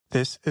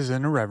This is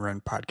an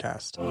Irreverent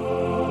podcast.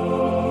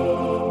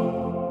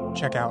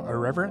 Check out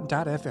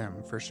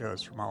irreverent.fm for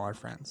shows from all our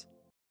friends.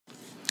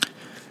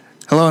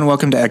 Hello and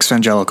welcome to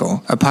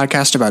Exvangelical, a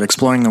podcast about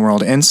exploring the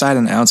world inside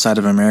and outside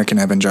of American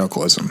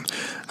evangelicalism.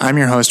 I'm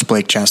your host,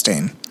 Blake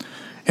Chastain.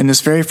 In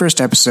this very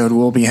first episode,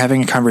 we'll be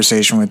having a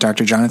conversation with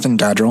Dr. Jonathan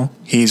Dodrell.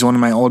 He's one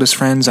of my oldest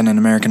friends and an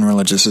American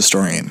religious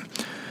historian.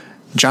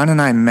 John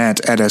and I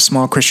met at a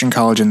small Christian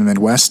college in the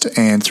Midwest,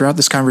 and throughout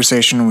this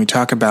conversation, we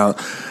talk about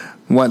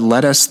what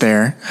led us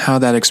there, how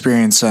that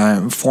experience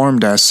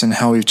formed us, and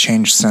how we've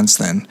changed since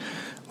then.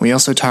 We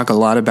also talk a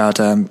lot about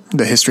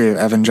the history of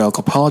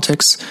evangelical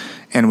politics,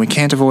 and we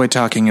can't avoid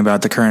talking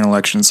about the current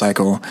election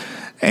cycle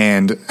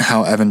and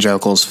how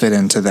evangelicals fit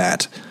into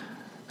that.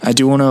 I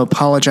do want to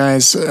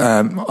apologize,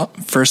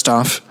 first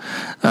off,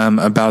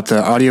 about the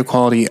audio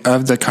quality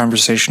of the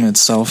conversation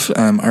itself.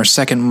 Our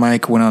second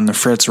mic went on the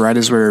fritz right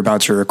as we were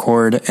about to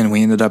record, and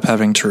we ended up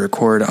having to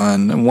record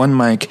on one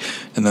mic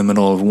in the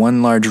middle of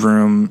one large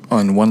room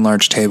on one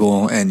large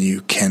table, and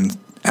you can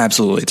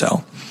absolutely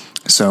tell.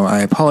 So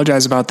I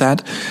apologize about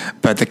that,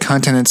 but the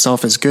content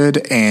itself is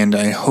good, and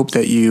I hope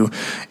that you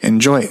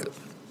enjoy it.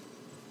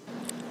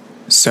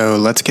 So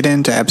let's get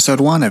into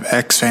episode 1 of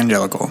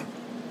Exvangelical.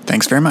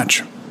 Thanks very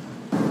much.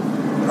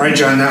 All right,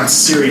 John, now it's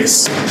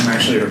serious. I'm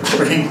actually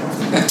recording.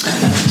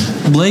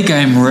 Blake,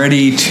 I'm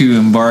ready to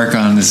embark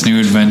on this new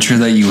adventure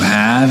that you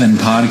have in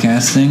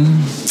podcasting.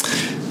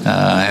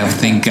 I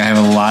think I have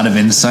a lot of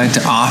insight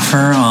to offer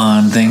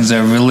on things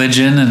of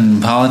religion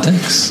and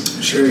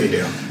politics. Sure you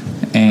do.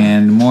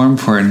 And more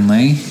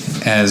importantly,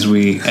 as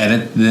we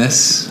edit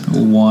this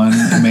one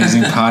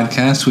amazing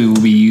podcast, we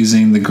will be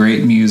using the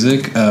great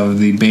music of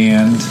the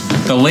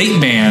late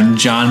band,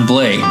 John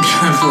Blake.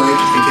 John Blake,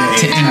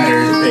 a.k.a.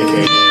 Tyler,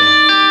 a.k.a.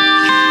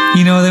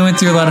 You know, they went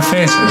through a lot of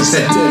phases.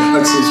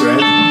 Huxley's Red.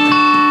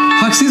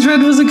 Huxley's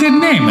Red was a good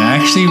name. I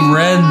actually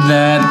read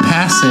that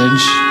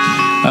passage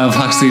of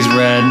Huxley's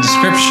Red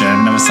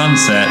description of a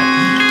sunset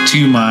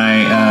to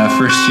my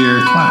first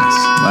year class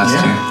last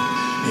year.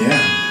 Yeah.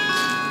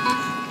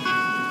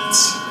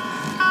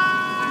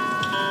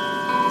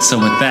 So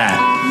with that...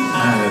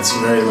 that's a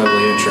very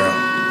lovely intro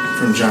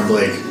from John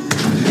Blake.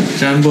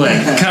 John Blake,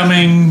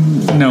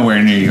 coming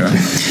nowhere near you.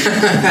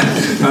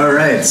 All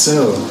right,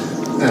 so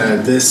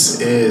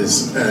this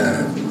is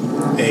a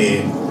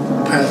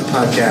pilot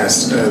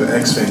podcast of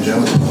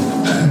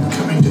Exvangelical,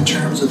 coming to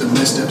terms with a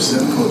messed up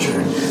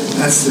subculture.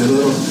 That's the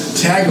little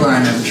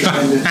tagline I'm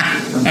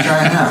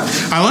trying out.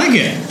 I like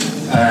it.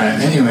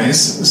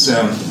 Anyways,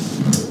 so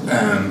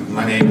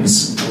my name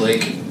is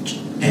Blake,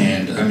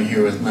 and I'm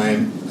here with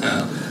my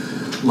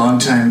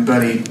longtime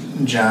buddy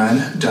John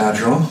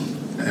Dodrell.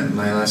 And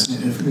my last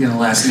name, if we're gonna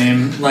last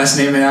name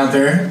it out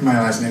there, my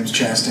last name's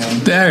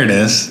Chastain. There it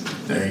is.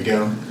 There you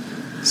go.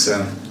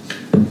 So,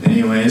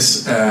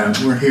 anyways,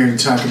 we're here to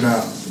talk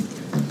about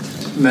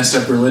messed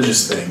up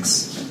religious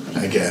things,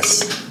 I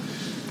guess,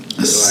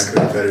 for lack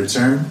of a better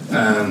term.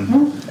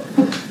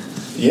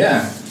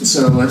 Yeah.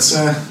 So let's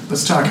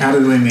talk. How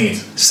did we meet?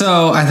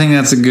 So I think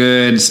that's a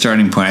good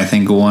starting point. I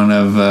think one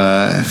of,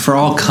 for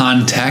all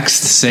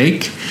context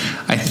sake,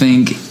 I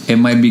think it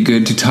might be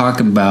good to talk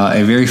about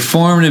a very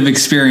formative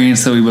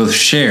experience that we both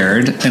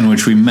shared in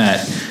which we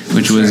met,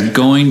 which was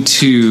going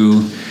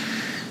to,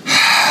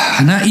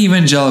 not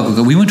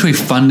evangelical, we went to a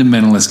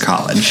fundamentalist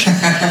college.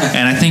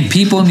 And I think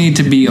people need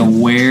to be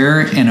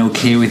aware and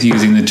okay with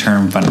using the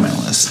term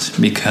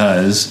fundamentalist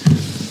because,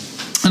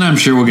 and I'm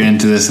sure we'll get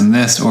into this in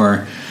this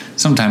or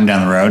sometime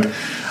down the road,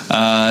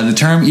 the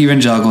term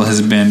evangelical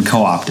has been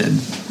co-opted.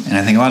 And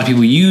I think a lot of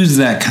people use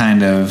that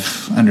kind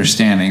of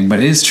understanding, but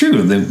it is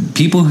true. The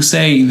people who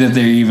say that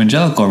they're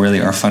evangelical really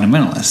are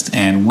fundamentalist.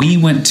 And we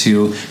went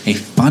to a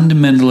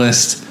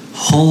fundamentalist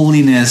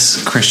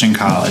holiness Christian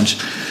college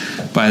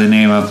by the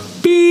name of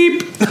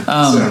Beep.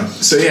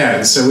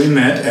 So we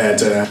met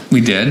at...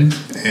 we did.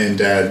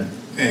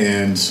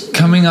 And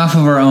coming off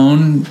of our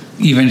own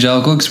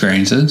evangelical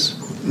experiences.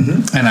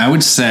 Mm-hmm. And I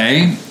would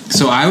say...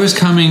 So I was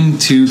coming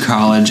to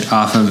college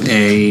off of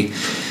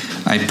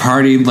I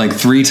partied like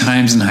 3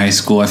 times in high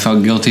school. I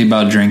felt guilty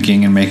about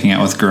drinking and making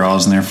out with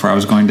girls, and therefore I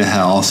was going to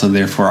hell. So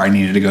therefore I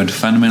needed to go to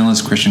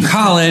fundamentalist Christian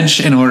college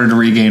in order to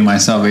regain my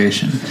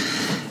salvation.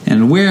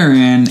 And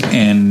wherein,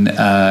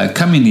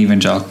 coming to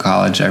evangelical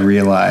college, I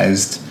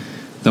realized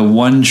the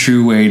one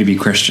true way to be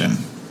Christian,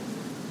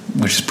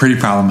 which is pretty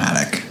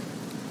problematic,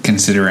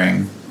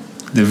 considering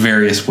the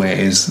various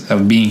ways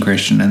of being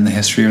Christian in the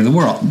history of the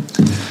world.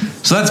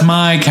 So that's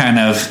my kind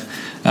of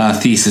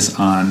thesis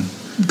on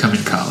coming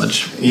to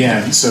college.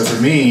 Yeah, so for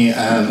me,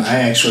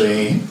 I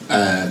actually...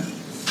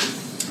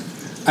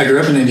 I grew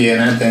up in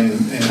Indiana, then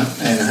in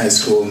high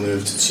school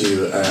moved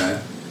to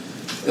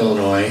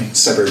Illinois,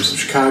 suburbs of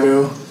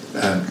Chicago.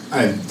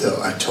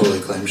 I totally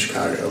claim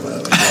Chicago, by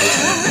the way.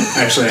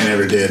 Actually, I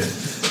never did,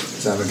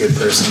 because I'm a good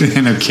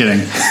person. No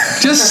kidding.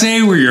 Just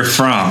say where you're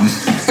from.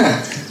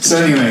 So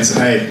anyways,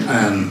 I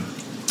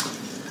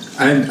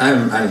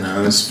don't know,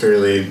 I was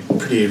pretty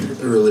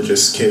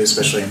religious kid,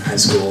 especially in high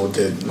school.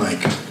 Did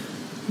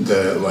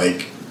the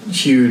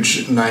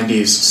huge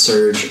 90s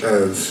surge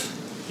of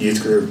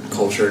youth group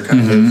culture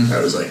kind of. I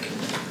was like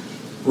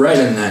right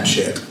in that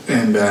shit.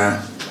 And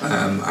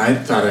I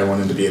thought I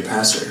wanted to be a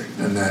pastor.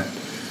 And that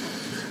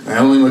I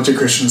only looked at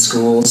Christian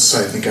schools.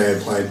 I think I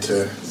applied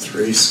to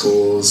 3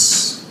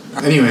 schools.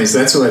 Anyways,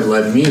 that's what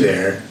led me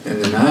there.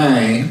 And then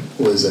I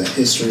was a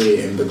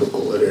history and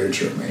biblical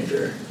literature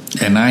major.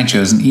 And I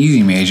chose an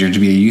easy major to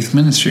be a youth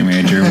ministry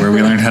major where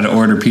we learned how to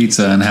order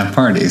pizza and have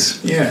parties.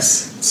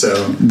 Yes.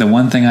 So the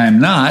one thing I'm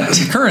not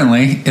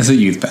currently is a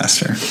youth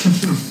pastor.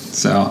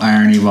 So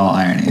irony of all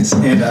ironies.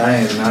 And I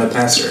am not a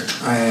pastor.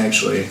 I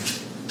actually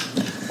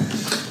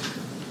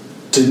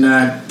did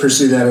not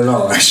pursue that at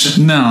all,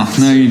 actually. No,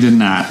 you did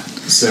not.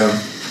 So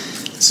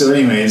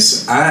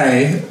anyways,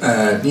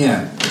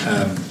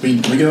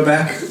 we go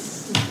back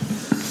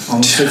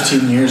almost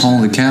 15 years.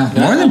 Holy cow.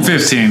 More than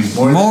 15.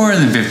 More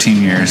than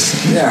 15 years.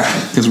 Yeah.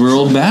 Because we're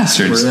old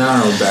bastards. We're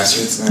not old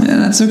bastards now. Yeah,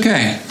 that's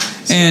okay.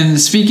 And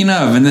speaking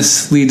of, and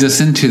this leads us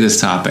into this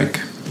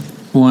topic,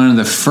 one of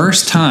the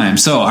first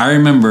times, so I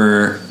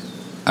remember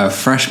a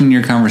freshman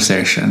year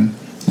conversation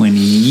when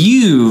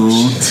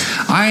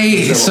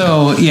I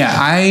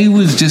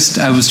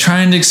was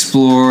trying to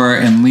explore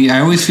and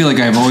I always feel like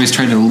I've always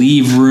tried to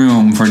leave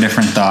room for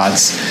different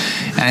thoughts.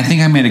 And I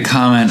think I made a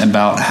comment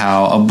about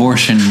how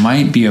abortion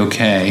might be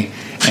okay.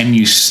 And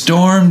you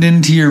stormed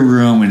into your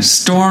room and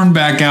stormed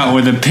back out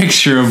with a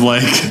picture of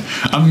like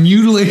a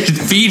mutilated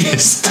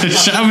fetus to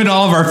shove in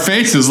all of our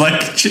faces.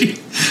 Like, gee,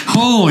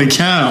 holy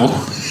cow.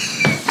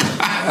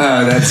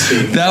 That's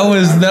that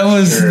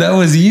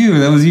was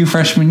you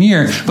freshman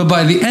year. But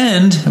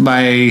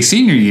by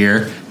senior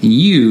year,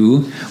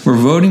 you were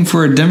voting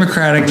for a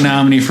Democratic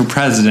nominee for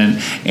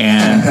president,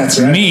 and that's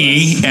right.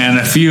 Me and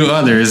a few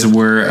others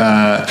were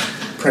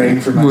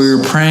praying for myself. We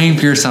were praying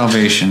for your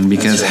salvation,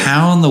 because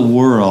how in the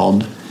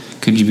world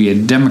could you be a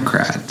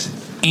Democrat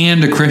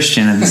and a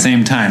Christian at the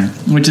same time,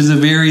 which is a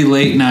very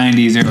late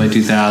 90s, early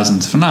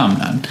 2000s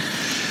phenomenon.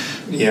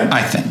 Yeah.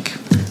 I think.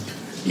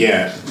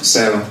 Yeah.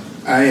 So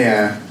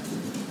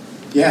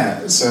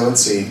so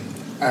let's see.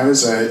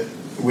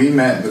 We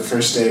met the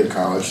first day of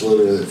college,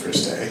 literally the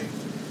first day.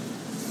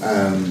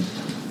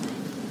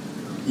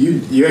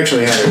 You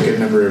actually had a good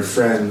number of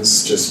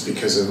friends just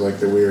because of like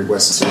the weird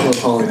West School of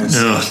Holiness.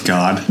 Oh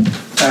God.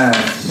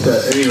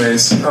 But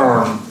anyways,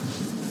 I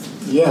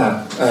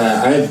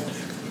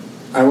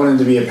wanted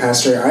to be a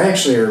pastor. I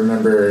actually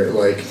remember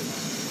like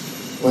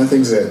one of the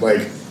things that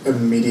like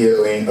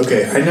immediately.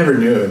 Okay, I never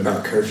knew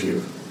about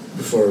curfew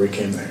before we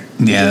came there.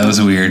 Yeah, that was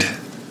weird.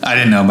 I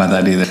didn't know about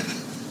that either.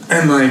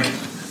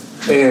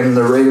 And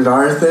the rated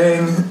R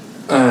thing.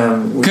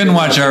 Couldn't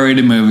watch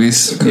R-rated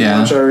movies.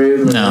 Watch R-rated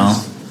movies. No.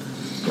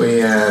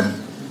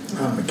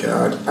 Oh my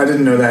God, I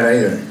didn't know that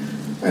either.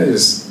 I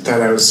just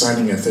thought I was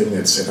signing a thing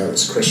that said I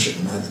was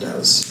Christian, not that I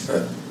was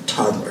a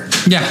toddler.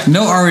 Yeah,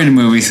 no R-rated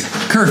movies,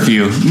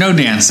 curfew, no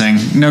dancing,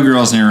 no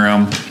girls in your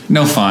room,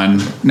 no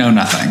fun, no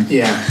nothing.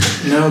 Yeah,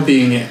 no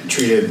being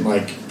treated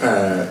like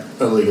a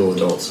legal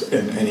adult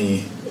in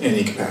any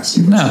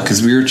capacity. No,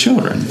 because we were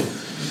children.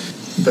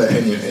 But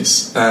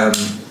anyways, I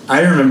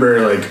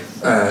remember like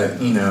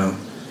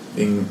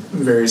being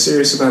very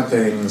serious about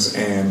things,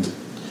 and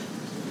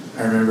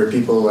I remember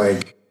people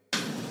like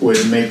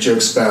would make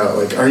jokes about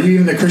like, "Are you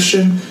even a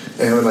Christian?"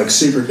 And it would like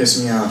super piss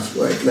me off.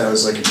 Like that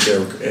was like a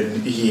joke,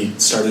 and he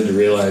started to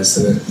realize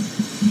that it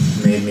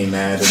made me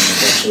mad, and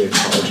like actually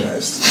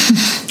apologized.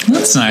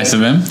 That's nice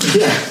of him.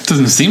 Yeah,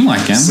 doesn't seem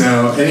like him.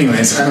 So,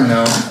 anyways, I don't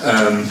know.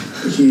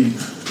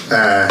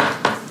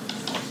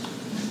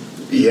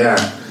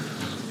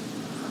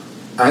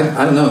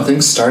 I don't know.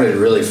 Things started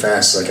really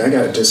fast. Like I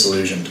got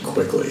disillusioned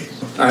quickly.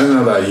 I don't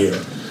know about you,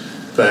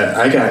 but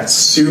I got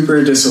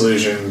super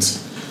disillusioned,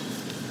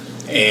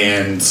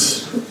 and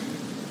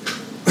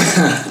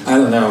I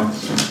don't know.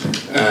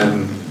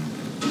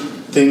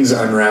 Things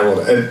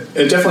unraveled.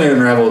 It definitely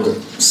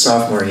unraveled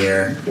sophomore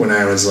year when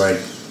I was like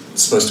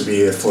supposed to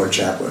be a floor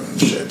chaplain and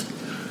shit.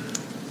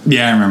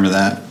 Yeah, I remember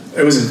that.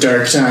 It was a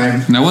dark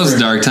time. That was a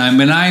dark time,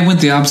 and I went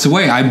the opposite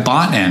way. I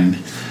bought in.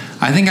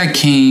 I think I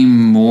came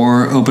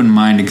more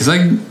open-minded because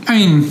I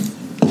mean,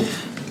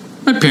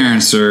 my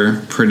parents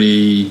are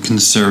pretty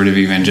conservative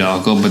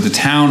evangelical, but the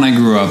town I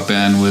grew up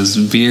in was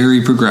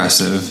very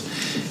progressive,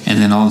 and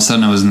then all of a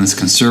sudden I was in this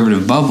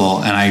conservative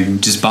bubble, and I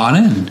just bought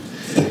in.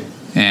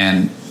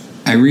 And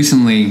I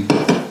recently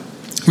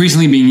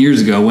being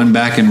years ago, went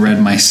back and read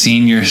my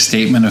senior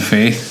statement of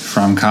faith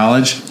from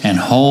college, and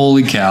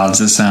holy cow, does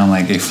it sound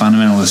like a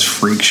fundamentalist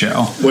freak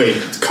show. Wait,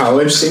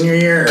 college senior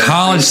year?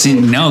 College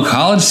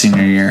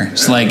senior year.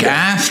 So like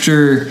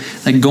after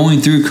like going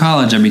through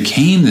college, I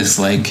became this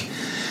like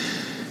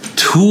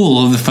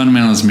tool of the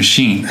fundamentalist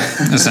machine,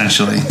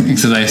 essentially,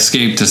 because I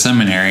escaped to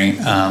seminary.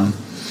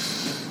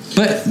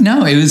 But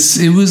no, it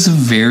was a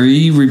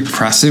very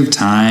repressive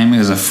time. It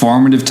was a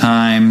formative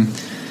time,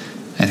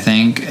 I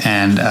think,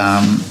 and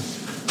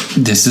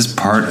this is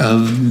part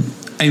of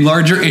a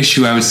larger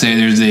issue. I would say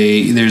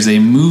there's a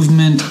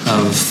movement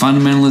of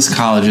fundamentalist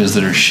colleges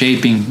that are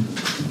shaping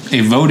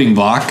a voting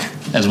bloc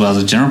as well as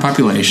the general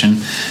population,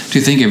 to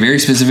think a very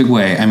specific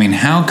way. I mean,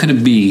 how could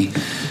it be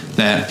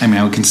that,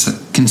 I would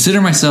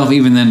consider myself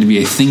even then to be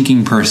a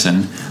thinking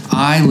person.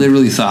 I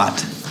literally thought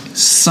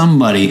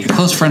somebody, a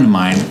close friend of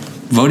mine,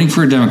 voting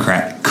for a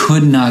Democrat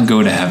could not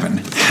go to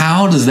heaven.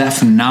 How does that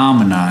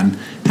phenomenon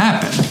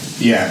happen?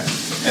 Yeah.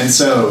 And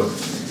so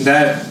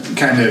that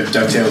kind of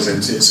dovetails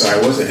into, so I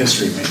was a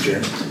history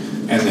major,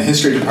 and the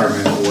history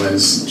department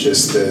was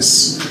just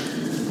this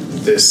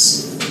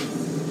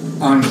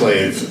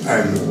enclave,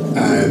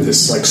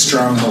 this like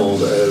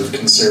stronghold of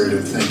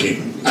conservative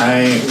thinking.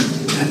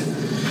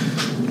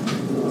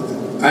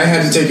 I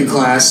had to take a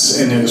class,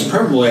 and it was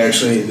probably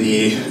actually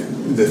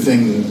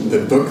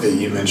the book that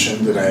you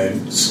mentioned that I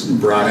had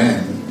brought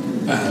in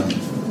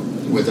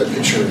with a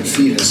picture of a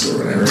fetus or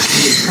whatever. It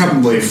was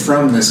probably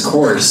from this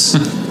course,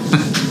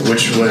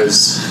 which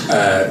was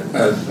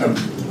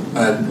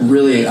a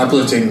really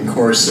uplifting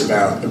course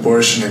about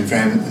abortion,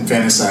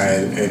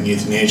 infanticide, and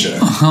euthanasia.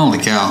 Oh, holy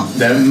cow.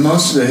 That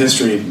most of the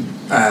history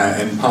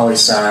and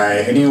poli-sci,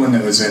 anyone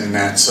that was in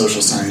that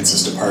social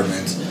sciences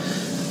department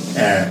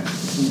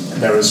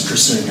that was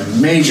pursuing a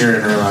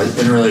major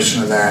in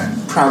relation to that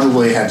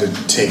probably had to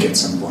take at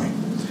some point.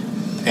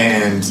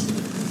 And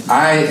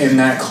I in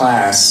that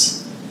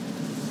class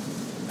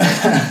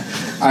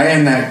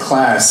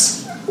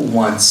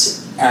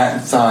once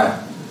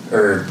thought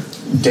or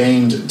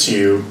deigned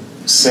to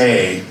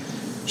say,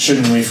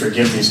 shouldn't we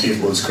forgive these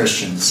people as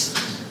Christians?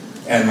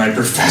 And my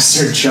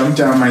professor jumped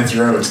down my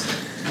throat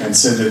and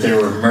said that they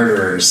were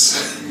murderers.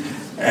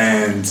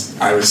 And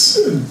I was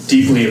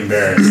deeply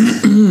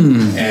embarrassed.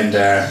 And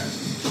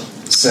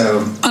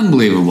so...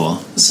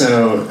 Unbelievable.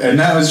 So, and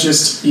that was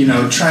just,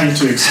 trying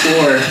to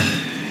explore,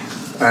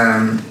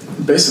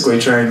 basically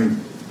trying,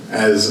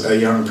 as a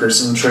young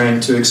person,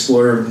 trying to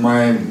explore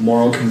my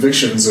moral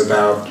convictions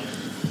about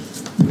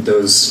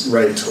those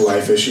right to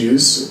life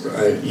issues,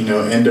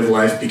 end of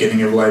life,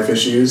 beginning of life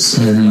issues.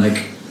 Mm-hmm.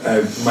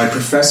 And my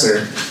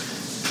professor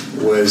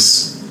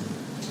was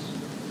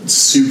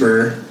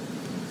super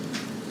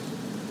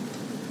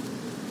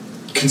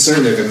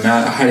conservative and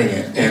not hiding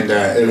it, and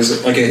it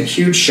was like a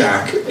huge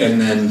shock. And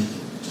then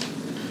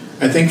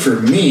I think for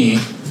me,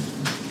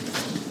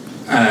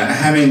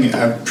 having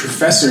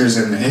professors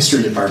in the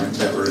history department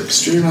that were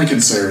extremely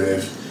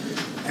conservative,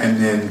 and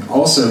then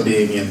also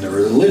being in the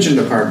religion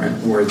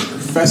department where the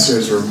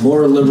professors were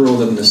more liberal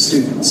than the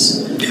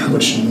students,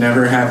 which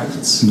never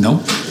happens.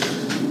 Nope.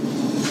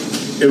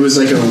 It was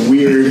like a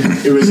weird.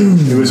 It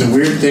was a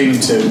weird thing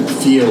to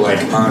feel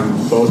like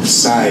on both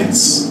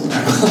sides.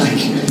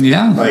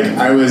 Like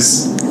I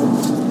was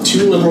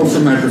too liberal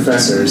from my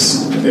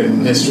professors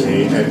in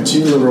history and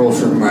too liberal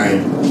from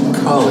my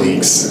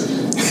colleagues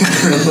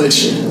in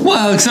religion.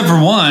 Well, except for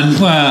one.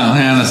 Well,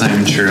 that's not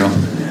even true.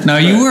 No,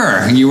 you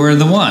were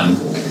the one.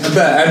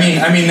 But I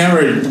mean,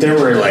 there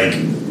were like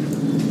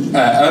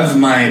of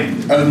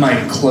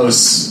my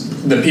close,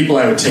 the people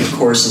I would take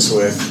courses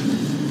with,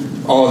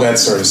 all of that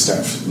sort of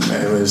stuff.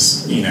 It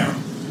was,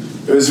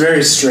 it was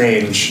very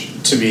strange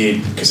to be,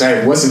 because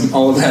I wasn't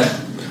all that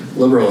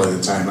liberal at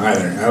the time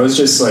either. I was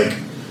just like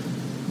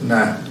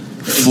not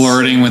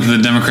flirting with the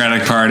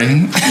Democratic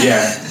Party.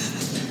 Yeah.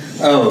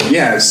 Oh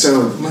yeah.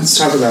 So let's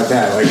talk about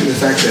that. Like the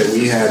fact that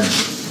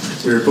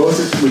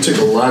we took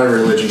a lot of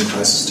religion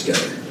classes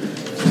together,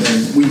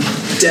 and we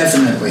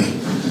definitely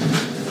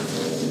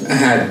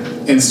had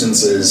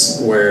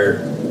instances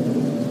where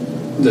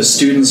the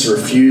students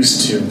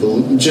refused to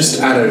believe,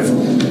 just out of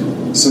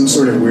some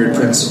sort of weird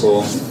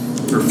principle,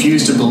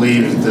 refused to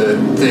believe the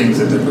things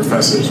that the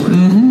professors were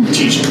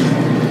teaching.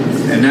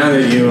 And now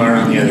that you are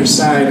on the other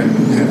side and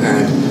have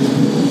had,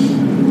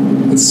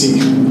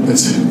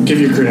 let's give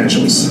your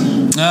credentials.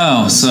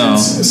 Oh, so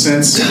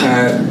since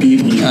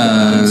BE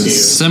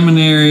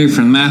seminary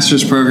for the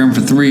master's program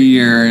for 3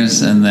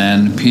 years, and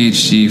then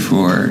PhD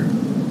for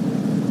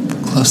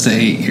close to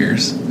 8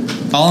 years,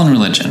 all in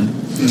religion.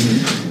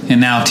 Mm-hmm. And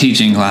now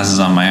teaching classes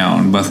on my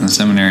own, both in the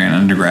seminary and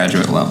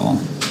undergraduate level.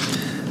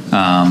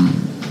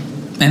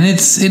 And it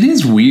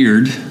is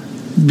weird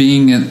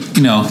being at,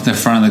 the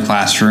front of the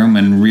classroom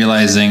and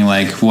realizing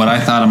like what I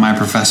thought of my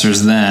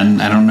professors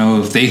then. I don't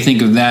know if they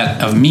think of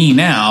that of me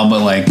now,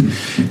 but like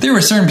there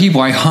were certain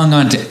people I hung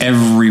on to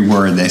every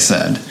word they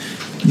said.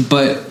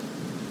 But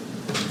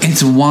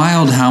it's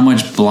wild how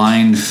much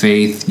blind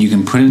faith you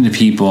can put into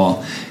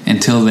people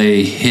until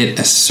they hit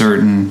a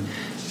certain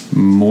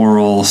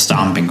moral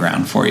stomping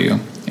ground for you.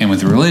 And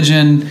with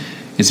religion,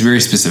 it's very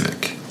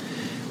specific.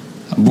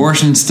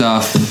 Abortion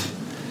stuff,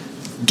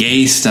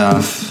 gay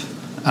stuff,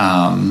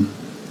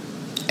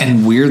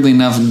 and weirdly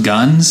enough,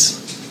 guns.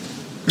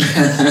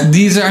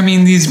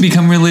 These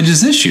become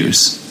religious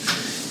issues,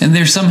 and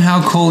they're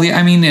somehow coldly. You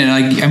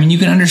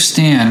can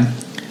understand.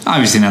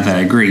 Obviously, not that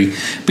I agree,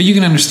 but you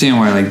can understand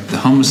why, like the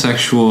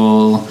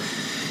homosexual,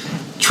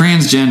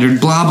 transgendered,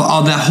 blah blah,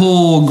 all that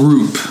whole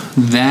group,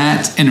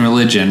 that and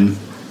religion.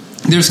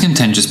 There's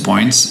contentious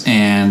points,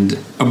 and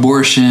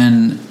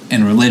abortion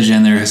and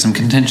religion, there are some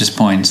contentious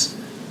points.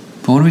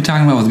 But what are we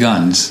talking about with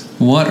guns?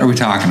 What are we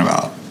talking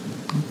about?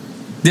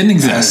 Didn't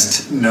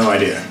exist. No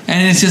idea.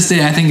 And it's just,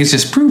 I think it's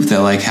just proof that,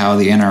 like, how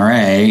the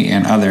NRA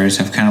and others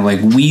have kind of, like,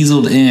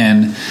 weaseled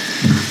in,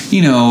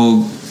 you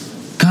know,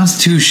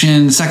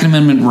 Constitution, Second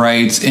Amendment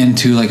rights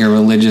into, like, a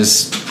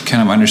religious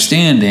kind of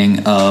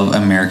understanding of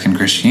American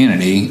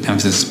Christianity,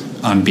 emphasis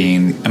on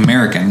being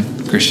American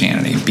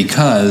Christianity,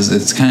 because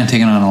it's kind of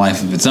taken on a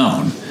life of its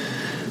own.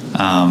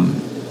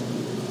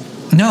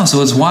 No,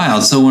 so it's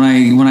wild. So when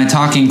I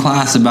talk in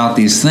class about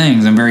these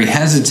things, I'm very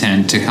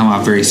hesitant to come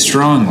off very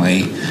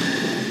strongly,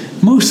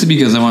 mostly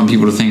because I want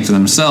people to think for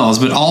themselves,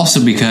 but also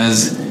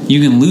because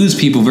you can lose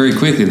people very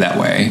quickly that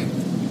way.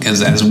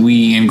 Because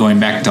and going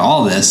back to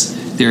all this,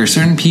 there are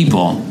certain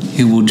people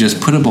who will just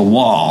put up a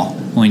wall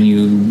when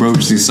you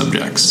broach these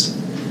subjects.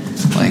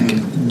 Like,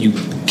 you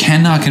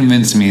cannot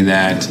convince me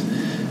that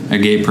a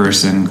gay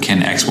person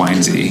can X, Y,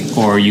 and Z,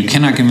 or you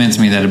cannot convince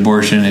me that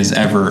abortion is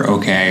ever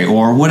okay,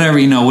 or whatever,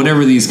 you know,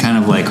 whatever these kind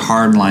of like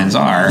hard lines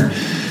are.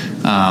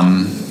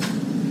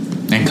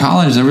 In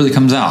college, that really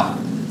comes out,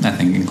 I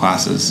think, in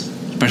classes,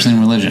 especially in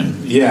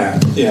religion. Yeah,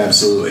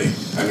 absolutely.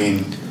 I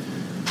mean,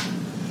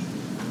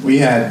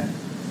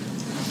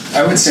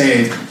 I would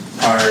say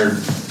our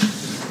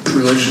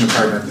religion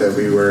department that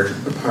we were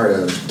a part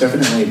of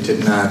definitely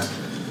did not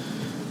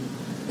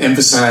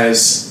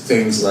emphasize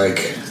things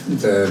like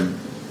the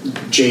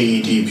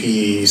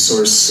JEDP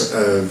source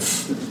of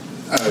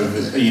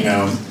you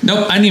know.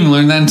 Nope, I didn't even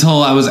learn that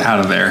until I was out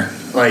of there.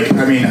 Like,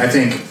 I mean, I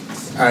think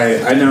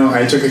I know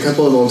I took a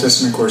couple of Old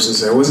Testament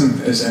courses. I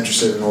wasn't as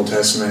interested in Old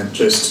Testament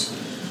just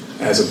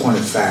as a point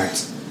of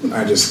fact.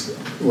 I just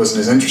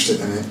wasn't as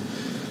interested in it.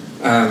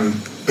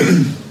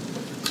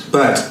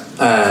 But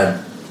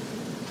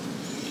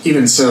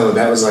even so,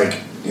 that was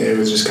like, it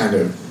was just kind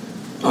of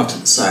off to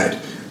the side.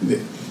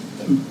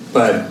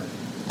 But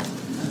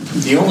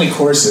the only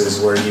courses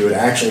where you would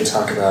actually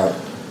talk about,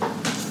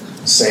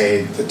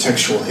 say, the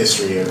textual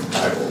history of the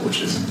Bible,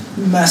 which is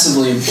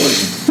massively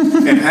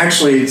important, and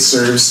actually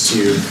serves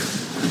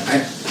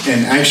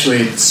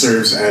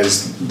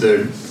as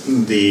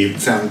the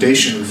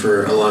foundation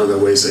for a lot of the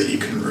ways that you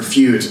can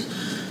refute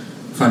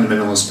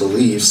fundamentalist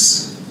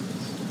beliefs.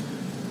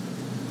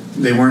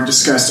 They weren't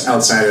discussed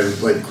outside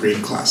of like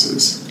Greek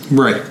classes,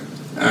 right?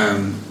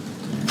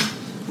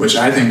 Which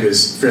I think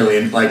is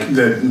fairly, like,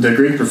 the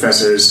Greek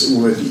professors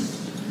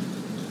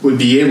would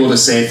be able to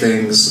say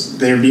things.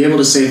 They would be able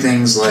to say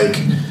things like,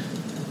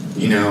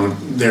 you know,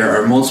 there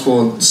are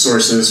multiple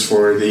sources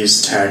for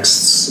these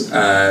texts,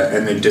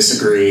 and they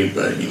disagree,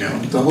 but, you know,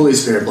 the Holy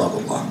Spirit, blah,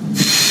 blah, blah.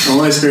 The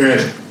Holy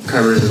Spirit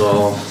covers it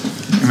all.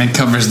 And it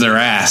covers their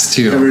ass,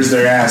 too. Covers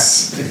their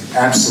ass,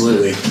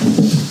 absolutely.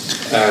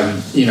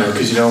 You know,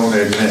 because you don't want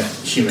to admit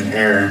human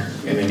error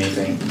in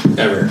anything,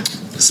 ever.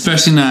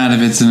 Especially not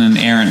if it's an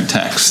inerrant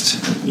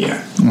text.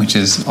 Yeah. Which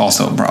is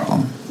also a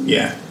problem.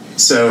 Yeah.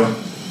 So,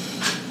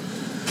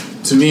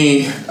 to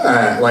me,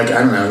 like, I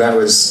don't know, that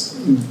was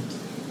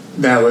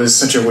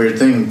such a weird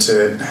thing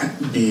to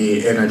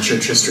be in a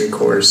church history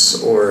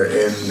course or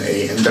in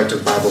a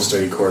inductive Bible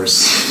study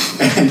course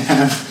and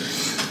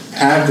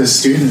have the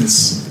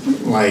students,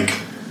 like,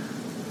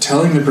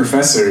 telling the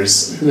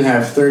professors who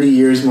have 30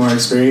 years more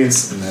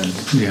experience than them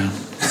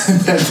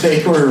that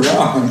they were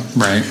wrong.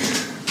 Right.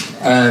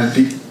 I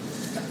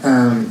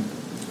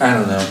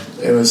don't know.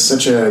 It was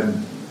such a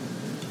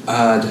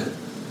odd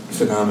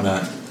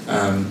phenomenon.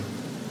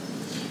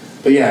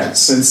 But yeah,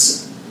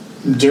 since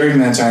during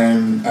that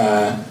time,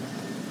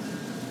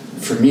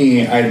 for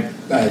me, I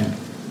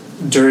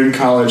during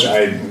college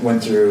I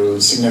went through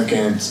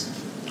significant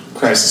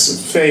crisis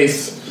of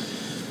faith.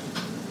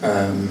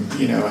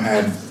 You know,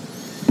 had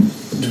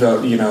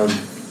developed, you know,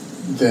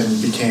 then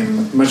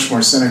became much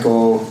more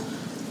cynical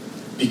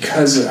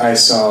because I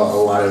saw a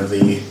lot of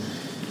the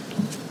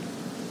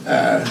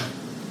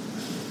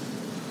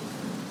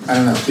I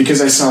don't know,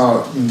 because I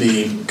saw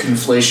the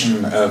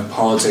conflation of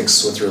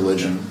politics with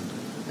religion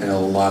in a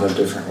lot of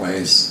different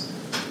ways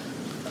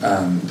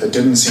that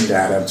didn't seem to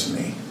add up to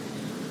me.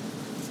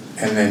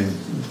 And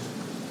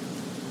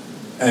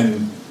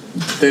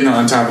then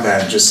on top of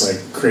that, just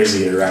like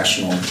crazy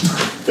irrational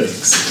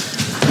things.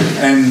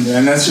 And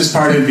that's just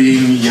part of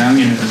being young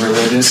and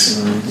religious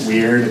and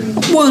weird.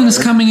 And it's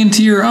coming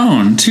into your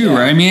own too,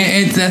 right? I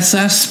mean, that's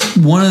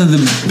one of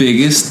the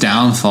biggest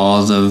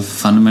downfalls of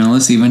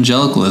fundamentalist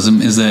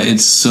evangelicalism is that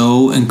it's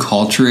so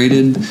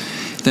enculturated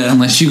that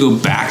unless you go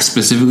back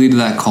specifically to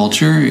that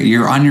culture,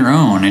 you're on your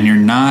own and you're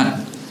not.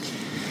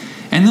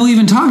 And they'll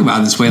even talk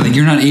about it this way, like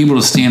you're not able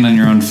to stand on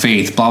your own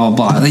faith, blah blah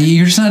blah. Like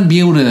you're just not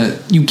able to.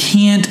 You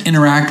can't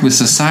interact with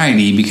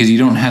society because you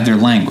don't have their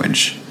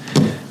language.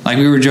 Like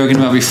we were joking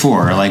about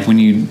before, like when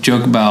you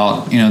joke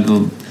about, you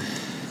know,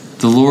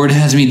 the Lord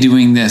has me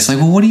doing this. Like,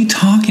 well, what are you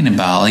talking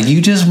about? Like,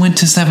 you just went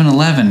to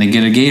 7-Eleven to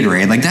get a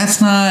Gatorade. Like,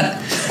 that's not...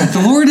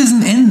 The Lord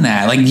isn't in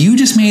that. Like, you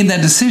just made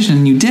that decision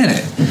and you did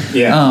it.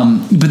 Yeah.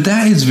 But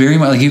that is very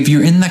much... Like, if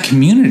you're in that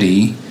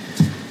community...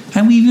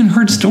 And we even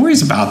heard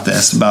stories about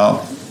this,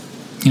 about,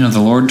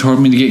 the Lord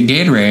told me to get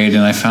Gatorade,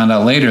 and I found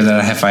out later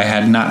that if I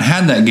had not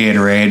had that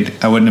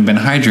Gatorade, I wouldn't have been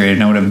hydrated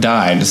and I would have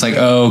died. It's like,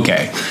 oh,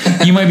 okay.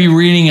 You might be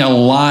reading a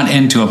lot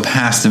into a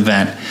past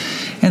event.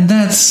 And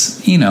that's,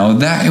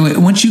 that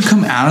once you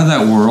come out of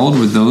that world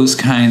where those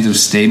kinds of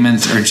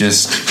statements are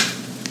just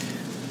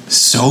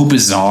so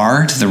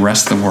bizarre to the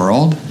rest of the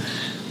world,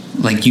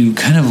 like you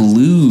kind of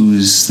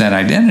lose that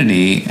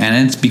identity,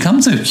 and it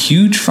becomes a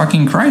huge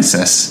fucking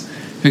crisis.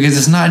 Because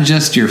it's not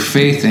just your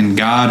faith in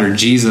God or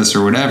Jesus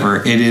or whatever.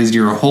 It is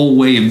your whole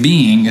way of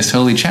being is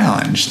totally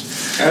challenged.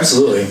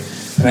 Absolutely.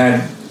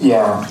 And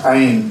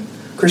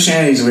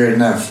Christianity is weird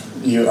enough.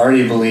 You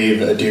already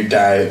believe a dude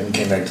died and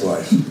came back to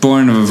life.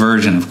 Born of a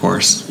virgin, of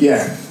course.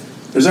 Yeah.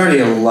 There's already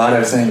a lot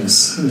of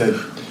things that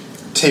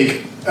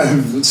take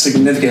a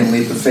significant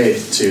leap of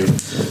faith to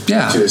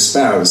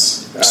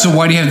espouse. So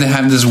why do you have to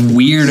have this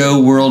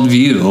weirdo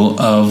worldview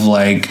of,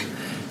 like,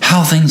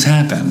 how things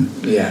happen?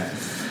 Yeah.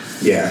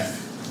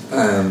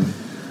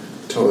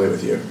 Totally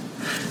with you.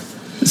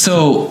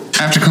 So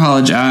after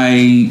college,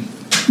 I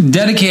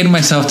dedicated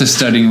myself to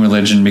studying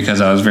religion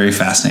because I was very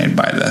fascinated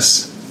by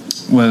this.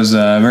 Was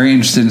very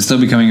interested in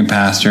still becoming a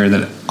pastor.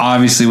 That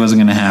obviously wasn't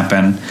going to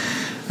happen.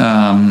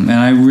 And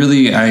I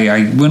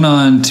went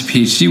on to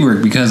PhD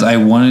work because I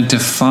wanted to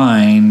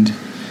find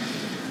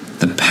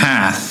the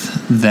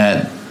path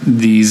that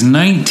these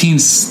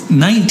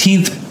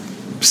 19th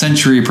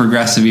century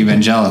progressive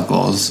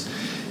evangelicals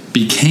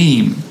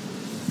became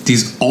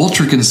these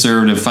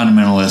ultra-conservative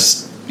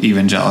fundamentalist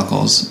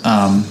evangelicals.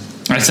 I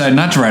decided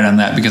not to write on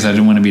that because I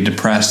didn't want to be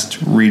depressed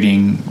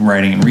reading,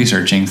 writing, and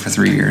researching for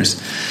 3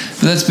 years.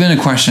 But that's been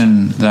a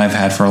question that I've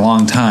had for a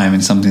long time,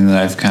 and something that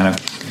I've kind of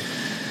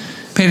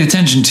paid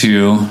attention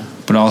to,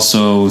 but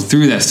also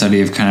through that study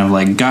have kind of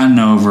like gotten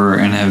over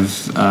and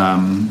have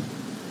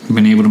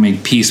been able to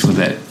make peace with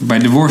it by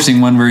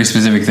divorcing one very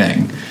specific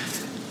thing: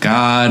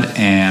 God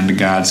and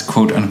God's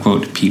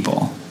quote-unquote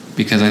people.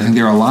 Because I think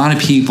there are a lot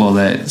of people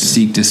that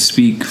seek to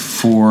speak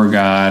for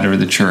God or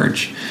the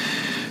church.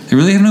 They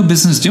really have no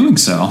business doing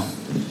so.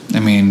 I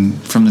mean,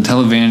 from the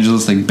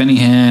televangelists like Benny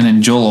Hinn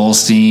and Joel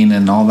Osteen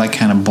and all that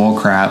kind of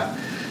bullcrap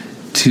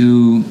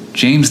to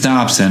James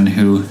Dobson,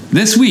 who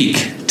this week,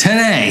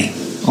 today,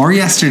 or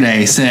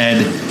yesterday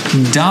said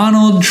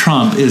Donald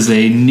Trump is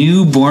a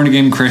new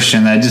born-again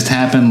Christian. That just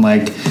happened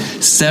like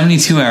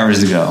 72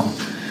 hours ago.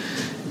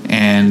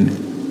 And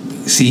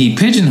see, he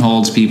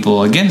pigeonholes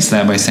people against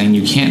that by saying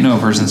you can't know a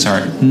person's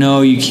heart.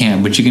 No, you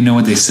can't, but you can know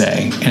what they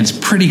say. And it's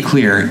pretty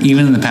clear,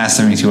 even in the past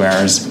 72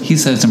 hours, he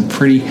said some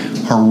pretty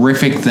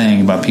horrific thing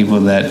about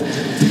people that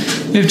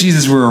if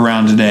Jesus were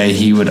around today,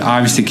 he would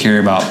obviously care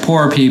about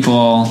poor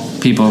people,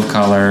 people of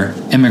color,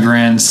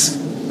 immigrants,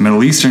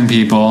 Middle Eastern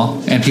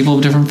people, and people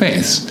of different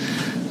faiths.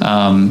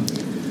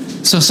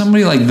 So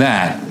somebody like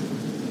that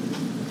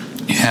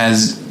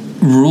has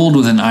ruled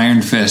with an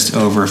iron fist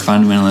over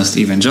fundamentalist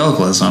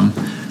evangelicalism,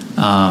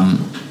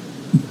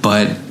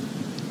 but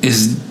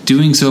is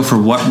doing so for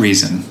what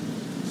reason?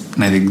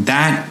 And I think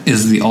that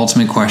is the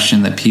ultimate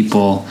question that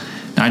people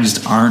not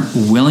just aren't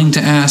willing to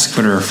ask,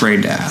 but are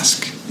afraid to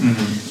ask.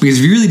 Mm-hmm. Because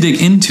if you really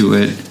dig into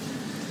it,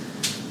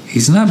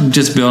 he's not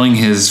just building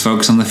his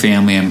focus on the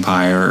family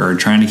empire or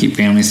trying to keep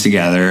families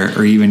together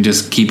or even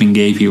just keeping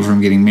gay people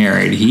from getting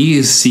married. He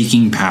is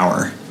seeking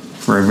power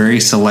for a very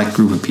select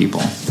group of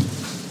people.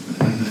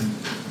 Mm-hmm.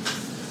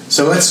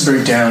 So let's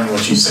break down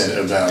what you said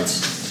about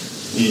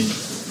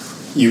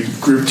you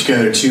grouped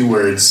together two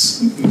words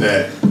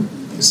that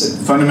you said: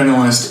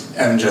 fundamentalist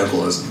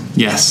evangelicalism.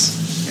 Yes.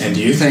 And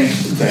do you think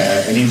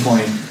that at any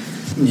point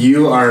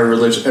you are a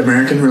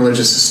American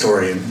religious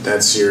historian? That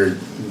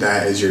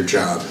is your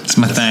job. It's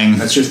my thing.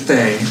 That's your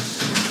thing.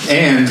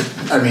 And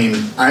I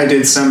mean, I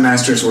did some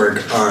master's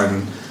work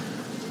on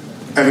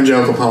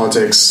evangelical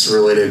politics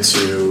related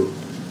to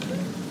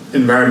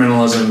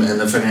environmentalism and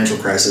the financial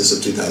crisis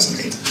of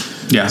 2008.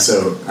 Yeah.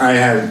 So I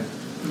have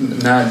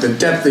not the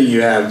depth that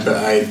you have, but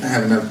I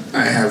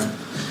have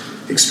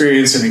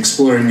experience in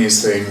exploring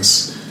these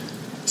things.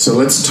 So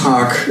let's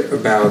talk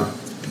about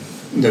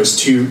those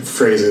two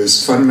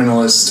phrases,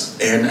 fundamentalist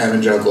and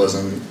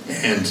evangelicalism,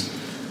 and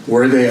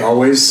were they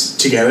always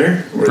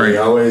together? Were they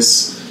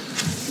always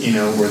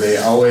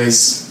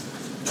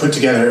put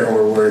together,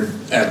 or were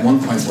at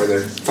one point were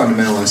there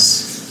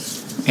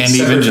fundamentalists and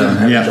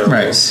evangelicals? Yeah,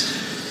 right.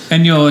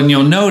 And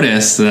you'll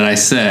notice that I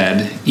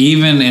said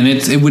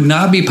it would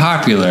not be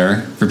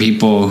popular for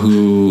people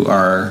who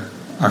are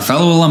our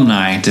fellow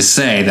alumni to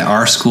say that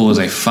our school is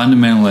a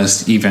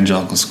fundamentalist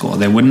evangelical school.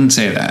 They wouldn't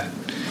say that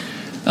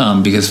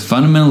because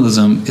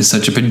fundamentalism is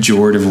such a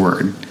pejorative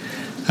word,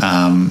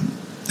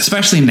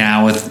 especially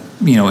now with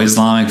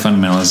Islamic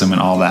fundamentalism and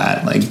all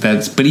that.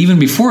 But even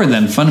before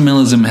then,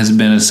 fundamentalism has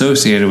been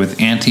associated with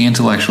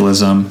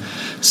anti-intellectualism,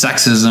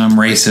 sexism,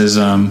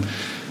 racism,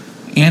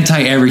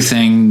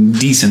 anti-everything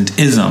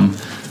decent-ism.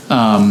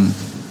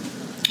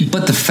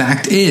 But the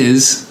fact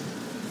is,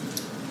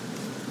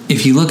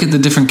 if you look at the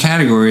different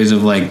categories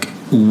of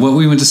what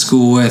we went to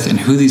school with and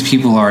who these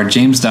people are,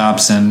 James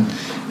Dobson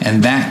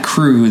And that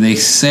crew, they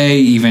say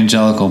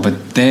evangelical,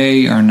 but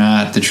they are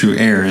not the true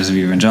heirs of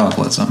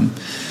evangelicalism.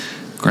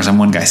 Of course, I'm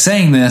one guy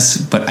saying this,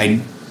 but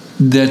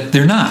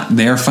they're not.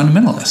 They are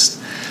fundamentalists.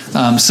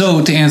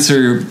 So to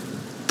answer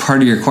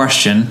part of your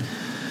question,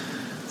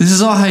 this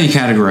is all how you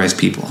categorize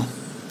people,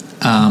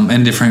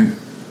 and different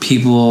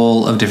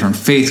people of different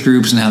faith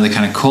groups, and how they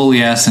kind of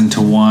coalesce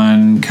into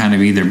one kind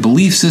of either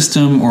belief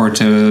system or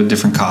to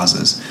different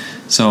causes.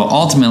 So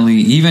ultimately,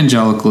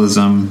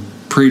 evangelicalism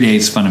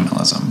predates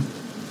fundamentalism.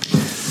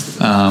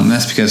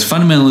 That's because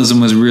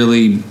fundamentalism was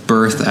really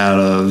birthed out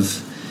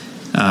of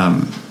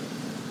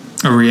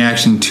a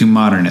reaction to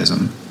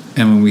modernism.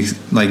 And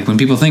when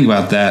people think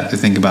about that, they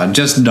think about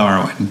just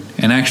Darwin.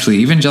 And actually,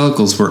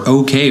 evangelicals were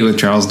okay with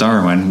Charles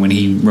Darwin when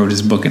he wrote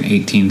his book in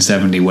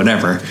 1870,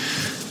 whatever.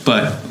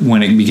 But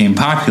when it became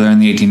popular in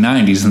the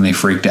 1890s, then they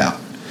freaked out.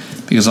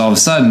 Because all of a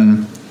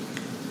sudden,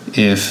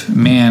 if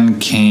man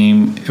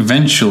came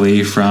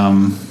eventually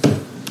from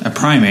a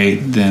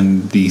primate,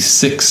 then the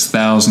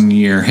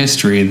 6,000-year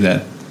history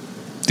that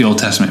the Old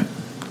Testament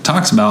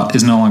talks about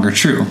is no longer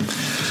true.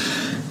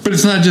 But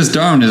it's not just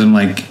Darwinism,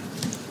 like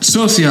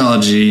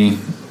sociology,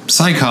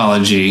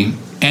 psychology,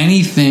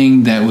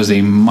 anything that was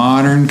a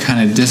modern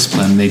kind of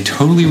discipline, they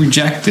totally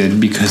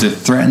rejected because it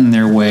threatened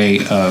their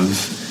way of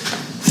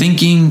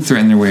thinking,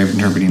 threatened their way of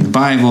interpreting the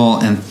Bible,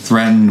 and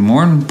threatened,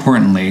 more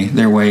importantly,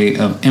 their way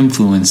of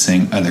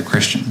influencing other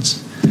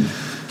Christians.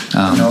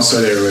 And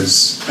also there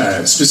was,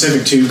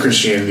 specific to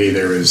Christianity,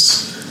 there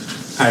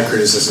was high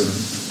criticism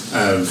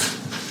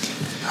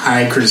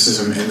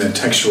in the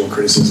textual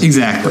criticism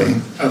exactly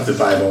of the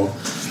Bible,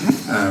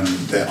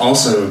 that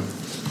also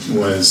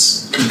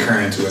was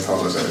concurrent with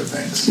all those other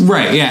things.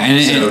 Right, yeah.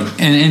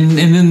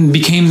 And then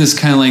became this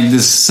kind of like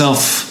this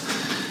self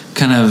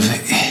kind of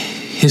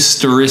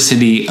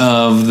historicity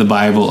of the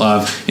Bible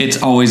of it's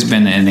always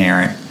been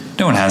inerrant.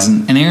 No, it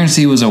hasn't.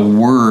 Inerrancy was a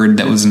word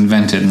that was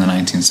invented in the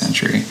 19th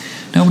century.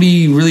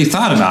 Nobody really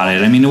thought about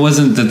it. I mean, it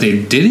wasn't that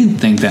they didn't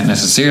think that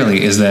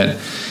necessarily, is that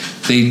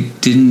they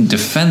didn't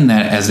defend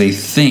that as a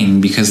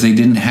thing because they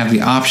didn't have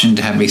the option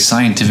to have a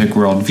scientific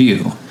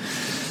worldview.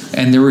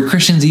 And there were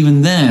Christians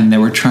even then that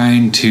were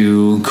trying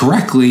to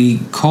correctly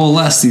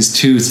coalesce these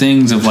two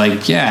things of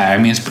like, yeah, I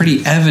mean, it's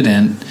pretty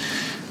evident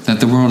that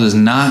the world is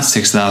not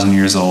 6,000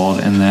 years old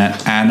and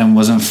that Adam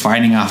wasn't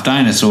fighting off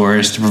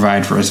dinosaurs to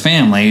provide for his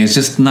family. It's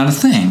just not a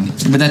thing.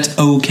 But that's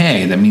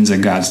okay. That means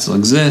that God still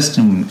exists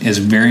and is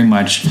very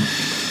much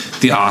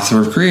the author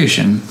of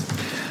creation.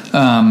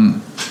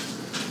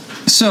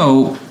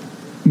 So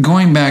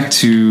going back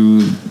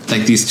to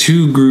like these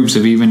two groups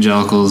of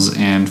evangelicals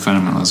and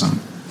fundamentalism,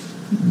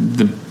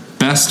 the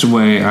best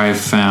way I've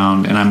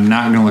found, and I'm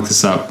not going to look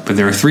this up, but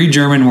there are 3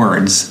 German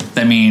words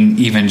that mean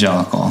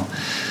evangelical.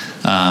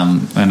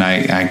 And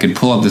I could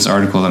pull up this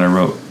article that I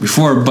wrote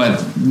before,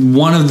 but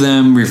one of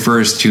them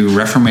refers to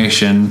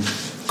Reformation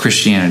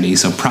Christianity,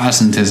 so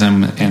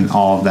Protestantism and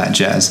all of that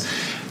jazz.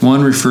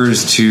 One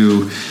refers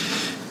to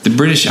the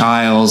British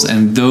Isles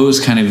and those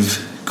kind of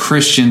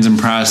Christians and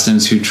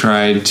Protestants who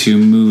tried to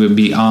move it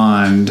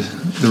beyond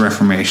the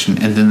Reformation.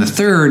 And then the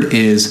third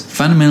is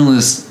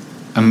fundamentalist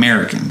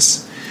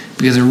Americans,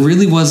 because it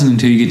really wasn't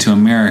until you get to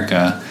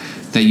America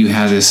that you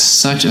have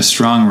such a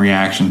strong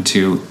reaction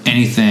to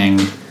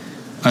anything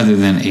other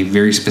than a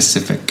very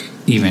specific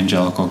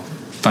evangelical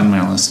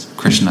fundamentalist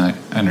Christian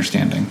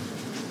understanding.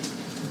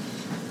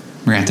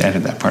 We're going to have to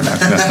edit that part out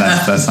because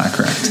that's not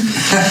correct.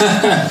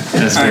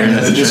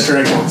 Just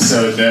correct.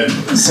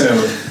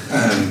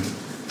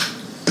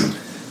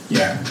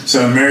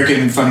 So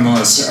American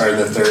fundamentalists are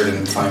the third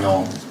and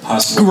final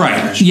possible.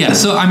 Right. Yeah.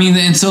 So I mean,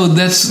 and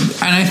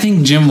I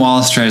think Jim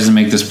Wallace tries to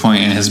make this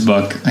point in his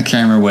book. I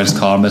can't remember what it's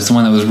called, but it's the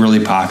one that was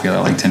really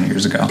popular like 10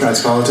 years ago.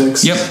 God's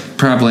Politics? Yep,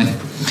 probably.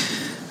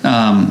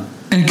 And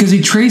because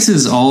he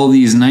traces all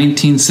these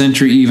 19th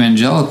century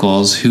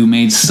evangelicals who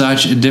made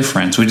such a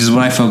difference, which is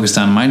what I focused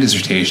on in my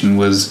dissertation,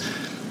 was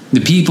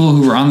the people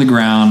who were on the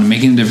ground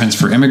making a difference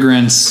for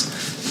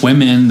immigrants,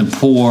 women, the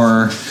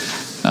poor,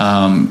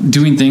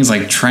 doing things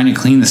like trying to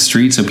clean the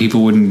streets so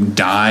people wouldn't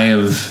die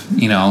of,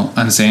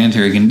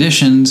 unsanitary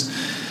conditions.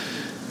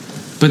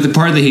 But the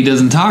part that he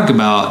doesn't talk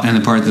about, and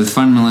the part that the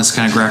fundamentalists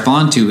kind of grapple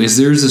onto, is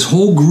there's this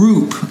whole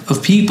group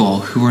of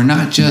people who are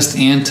not just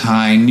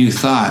anti-New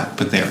Thought,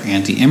 but they're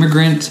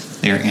anti-immigrant,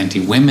 they're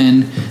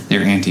anti-women,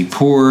 they're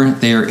anti-poor,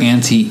 they're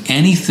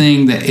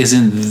anti-anything that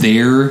isn't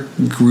their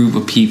group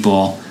of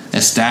people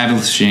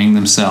establishing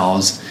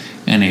themselves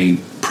in a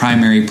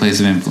primary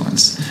place of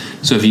influence.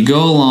 So if you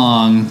go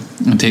along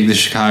and take the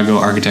Chicago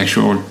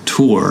architectural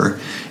tour,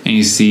 and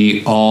you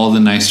see all the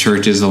nice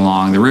churches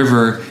along the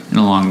river and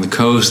along the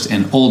coast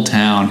and Old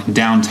Town and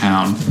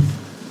downtown,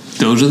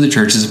 those are the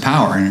churches of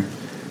power.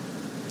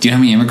 Do you know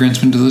how many immigrants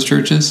went to those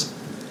churches?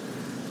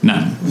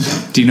 None.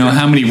 Do you know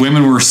how many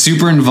women were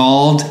super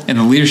involved in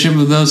the leadership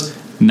of those?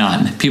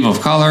 None. People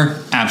of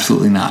color?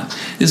 Absolutely not.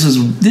 This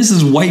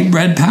is white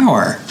bread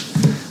power.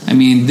 I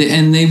mean,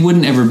 and they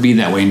wouldn't ever be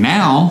that way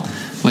now,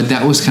 but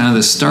that was kind of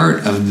the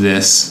start of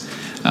this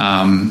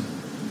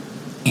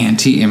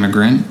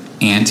anti-immigrant,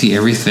 anti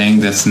everything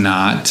that's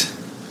not,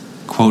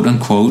 quote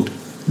unquote,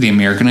 the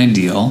American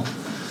ideal,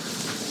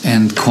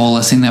 and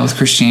coalescing that with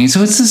Christianity.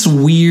 So it's this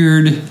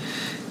weird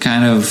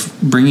kind of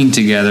bringing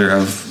together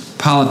of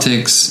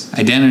politics,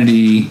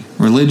 identity,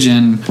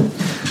 religion,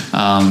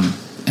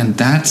 and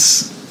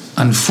that's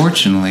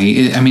unfortunately,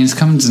 it has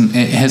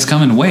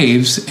come in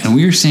waves, and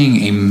we are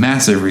seeing a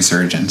massive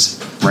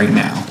resurgence right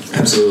now.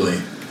 Absolutely.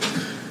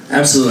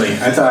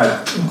 I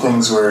thought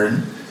things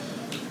were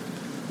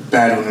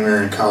bad when we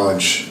were in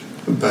college,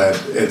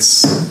 but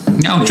it's...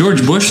 Now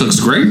George Bush looks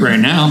great right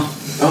now.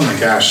 Oh my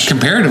gosh.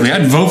 Comparatively,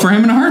 I'd vote for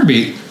him in a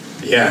heartbeat.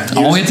 Yeah.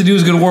 All we have to do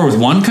is go to war with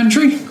one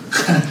country.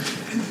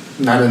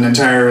 Not an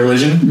entire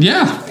religion?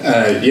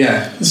 Yeah.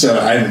 Yeah. So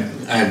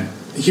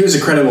he was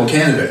a credible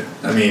candidate.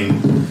 I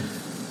mean...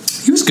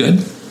 He was good.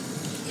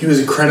 He was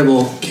a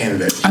credible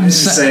candidate. I'm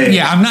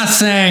not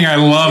saying I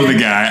love the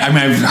guy. I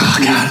mean, oh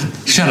God,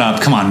 shut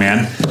up. Come on,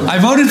 man. I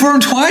voted for him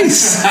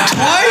twice.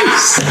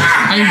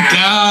 My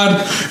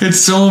God, it's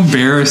so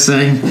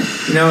embarrassing.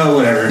 You know what,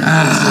 whatever.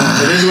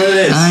 It is what it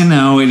is. I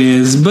know it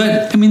is.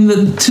 But, I mean,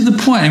 to the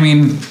point, I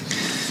mean,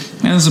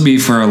 and this will be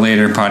for a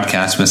later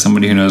podcast with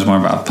somebody who knows more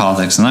about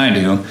politics than I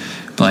do,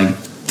 but like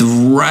the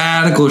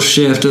radical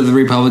shift of the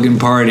Republican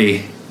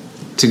Party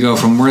to go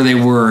from where they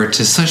were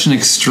to such an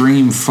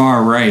extreme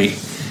far right,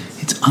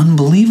 it's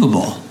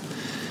unbelievable.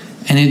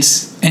 And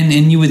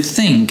and you would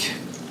think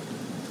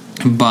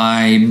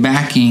by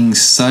backing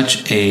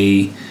such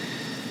a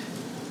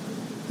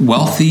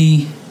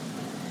wealthy,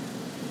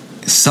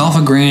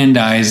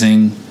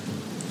 self-aggrandizing,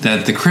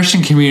 that the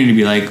Christian community would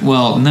be like,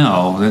 well,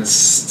 no,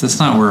 that's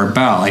not what we're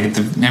about. Like,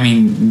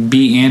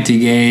 be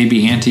anti-gay,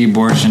 be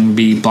anti-abortion,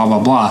 be blah blah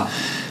blah,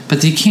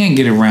 but you can't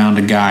get around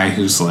a guy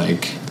who's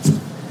like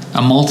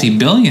a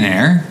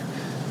multi-billionaire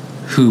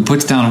who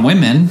puts down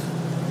women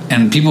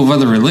and people of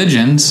other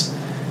religions,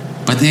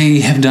 but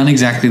they have done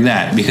exactly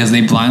that because they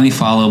blindly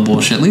follow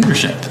bullshit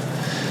leadership.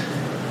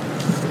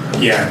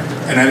 Yeah,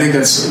 and I think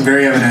that's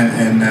very evident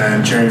in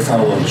Jerry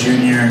Falwell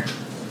Jr.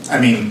 I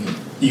mean,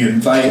 you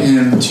invite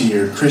him to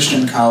your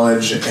Christian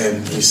college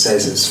and he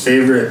says his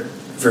favorite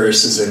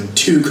verse is in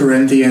 2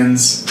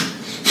 Corinthians.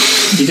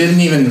 He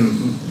didn't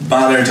even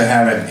bother to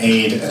have an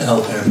aide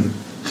help him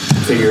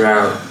figure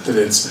out that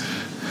it's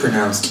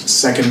pronounced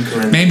 2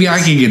 Corinthians. Maybe I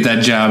could get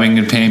that job and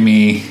could pay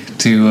me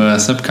to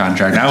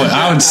subcontract.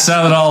 I would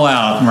sell it all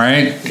out,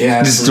 right?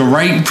 Yeah, just the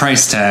right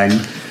price tag.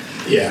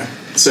 Yeah.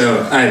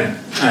 So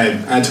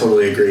I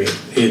totally agree.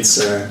 It's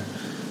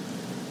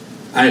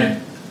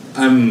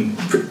I'm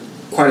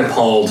quite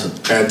appalled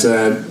at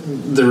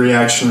the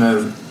reaction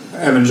of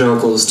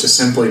evangelicals to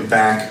simply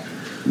back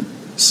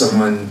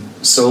someone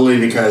solely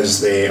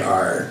because they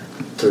are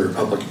the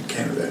Republican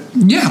candidate.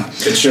 Yeah.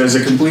 It shows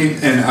a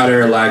complete and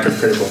utter lack of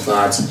critical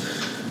thoughts.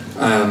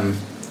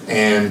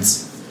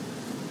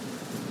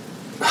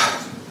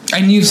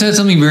 And you've said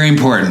something very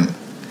important.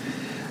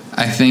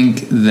 I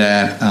think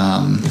that,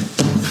 and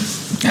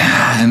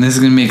this is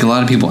going to make a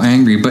lot of people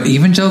angry, but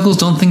evangelicals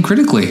don't think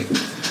critically.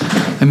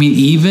 I mean,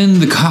 even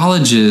the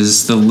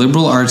colleges, the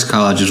liberal arts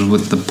colleges,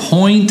 with the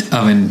point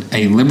of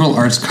a liberal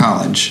arts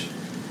college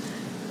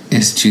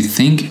is to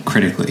think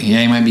critically.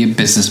 Yeah, you might be a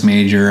business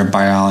major, a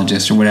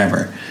biologist, or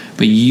whatever,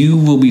 but you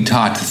will be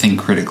taught to think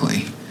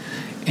critically.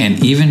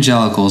 And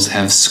evangelicals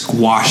have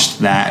squashed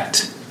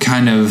that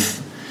kind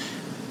of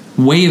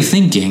way of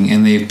thinking,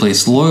 and they've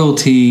placed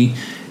loyalty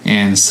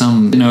and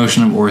some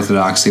notion of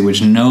orthodoxy,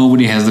 which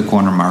nobody has the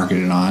corner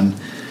marketed on,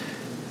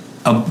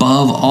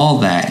 above all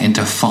that, and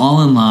to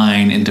fall in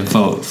line and to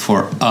vote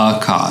for a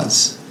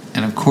cause.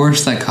 And of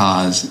course that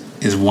cause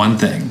is one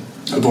thing.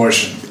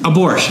 Abortion.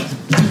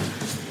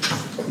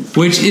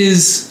 Which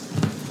is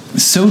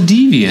so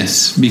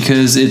devious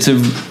because it's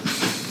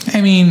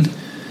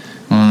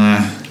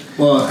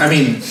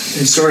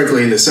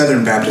historically the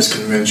Southern Baptist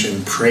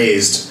Convention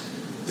praised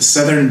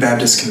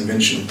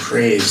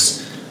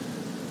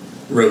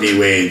Roe v.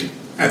 Wade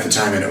at the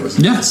time that it was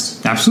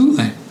announced. Yeah,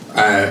 absolutely.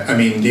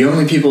 The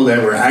only people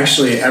that were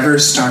actually ever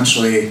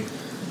staunchly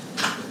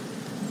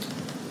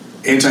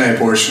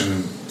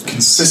anti-abortion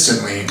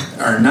consistently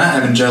are not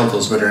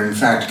evangelicals, but are in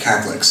fact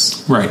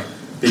Catholics. Right.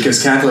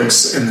 Because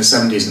Catholics in the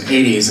 70s and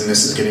 80s, and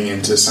this is getting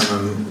into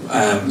some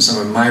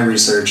of my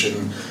research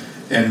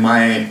and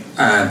my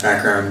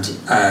background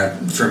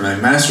for my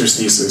master's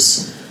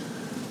thesis,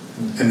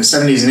 in the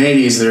 70s and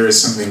 80s there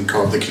was something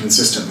called the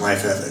consistent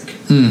life ethic.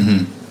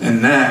 Mm-hmm.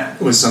 And that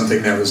was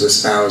something that was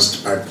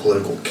espoused by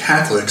political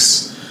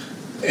Catholics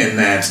in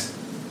that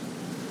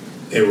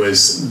it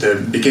was the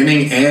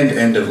beginning and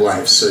end of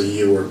life. So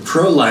you were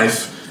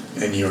pro-life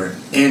and you were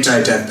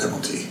anti-death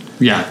penalty.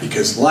 Yeah.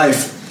 Because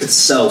life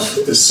itself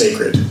is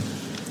sacred.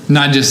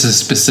 Not just a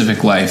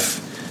specific life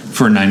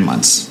for 9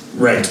 months.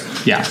 Right.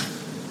 Yeah.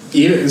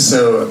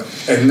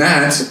 And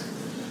that,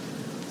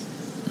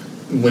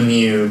 when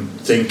you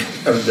think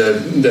of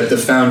the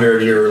founder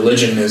of your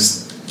religion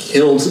is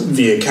killed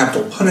via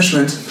capital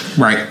punishment,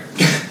 right,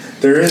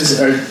 there is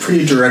a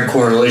pretty direct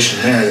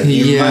correlation there that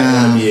you might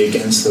want to be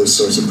against those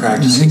sorts of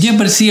practices. Yeah,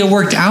 but see, it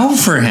worked out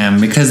for him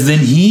because then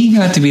he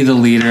got to be the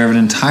leader of an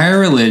entire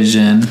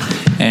religion,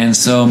 and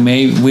so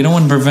maybe we don't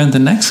want to prevent the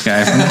next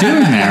guy from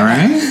doing that,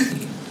 right?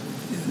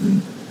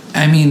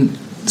 I mean,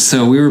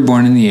 so we were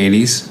born in the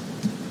 80s,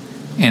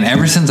 and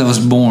ever since I was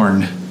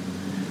born,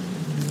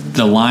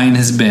 the line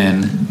has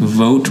been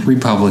vote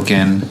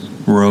Republican,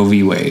 Roe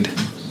v. Wade.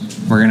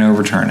 We're going to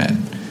overturn it.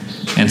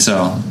 And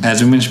so,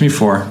 as we mentioned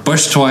before,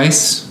 Bush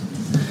twice.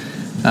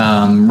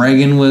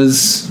 Reagan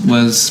was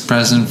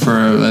president for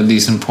a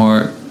decent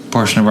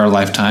portion of our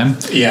lifetime.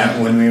 Yeah,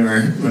 when we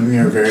were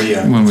very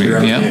young. When we through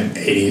the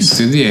 80s.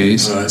 Through the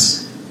 80s.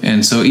 Was.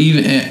 And so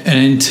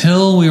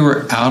until we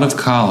were out of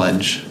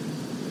college,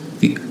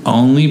 the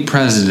only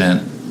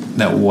president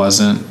that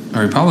wasn't a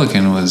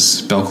Republican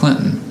was Bill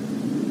Clinton.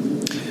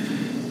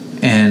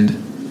 And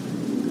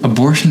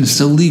abortion is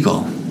still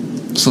legal.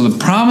 So the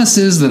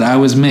promises that I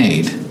was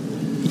made,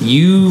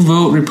 you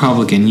vote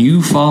Republican,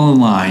 you fall in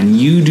line,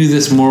 you do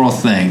this moral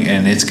thing,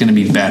 and it's going to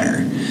be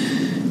better.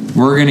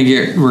 We're going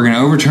to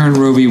overturn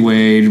Roe v.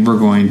 Wade. We're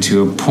going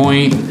to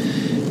appoint,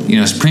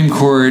 Supreme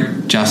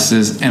Court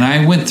justices. And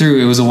I went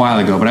through, it was a while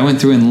ago, but I went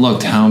through and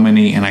looked how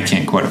many, and I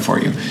can't quote it for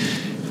you.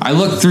 I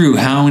looked through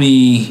how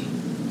many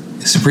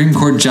Supreme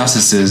Court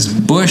justices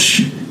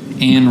Bush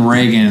and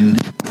Reagan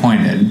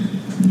appointed.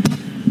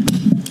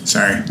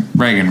 Sorry.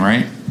 Reagan,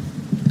 right?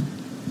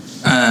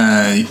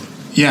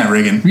 Yeah,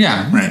 Reagan.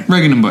 Yeah, right.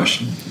 Reagan and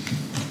Bush.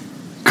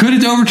 Could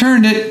have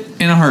overturned it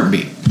in a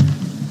heartbeat.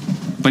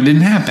 But it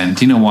didn't happen.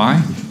 Do you know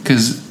why?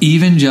 Because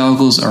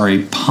evangelicals are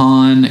a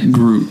pawn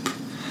group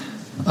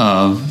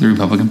of the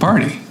Republican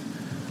Party.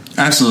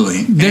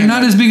 Absolutely. They're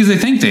not as big as they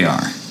think they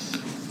are.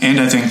 And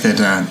I think that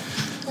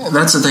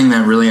that's the thing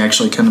that really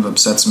actually kind of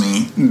upsets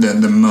me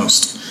the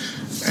most,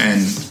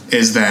 and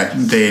is that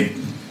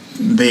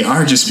they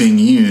are just being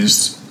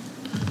used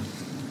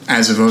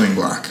as a voting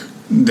bloc.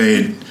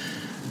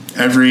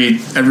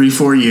 Every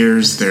 4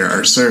 years there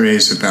are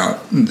surveys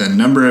about the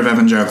number of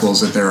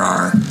evangelicals that there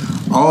are,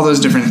 all those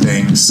different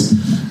things,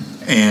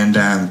 and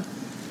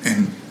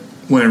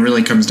what it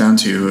really comes down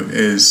to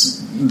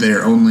is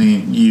they're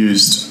only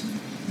used,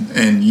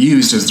 and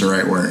used is the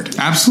right word.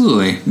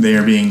 Absolutely. They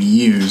are being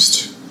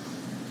used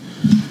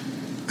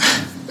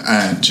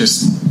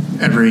just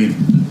every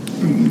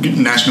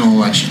national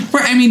election.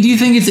 Right. I mean, do you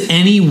think it's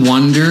any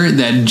wonder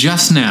that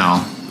just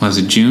now, was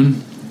it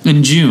June?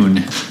 In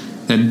June,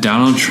 that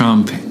Donald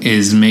Trump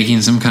is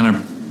making some kind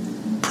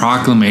of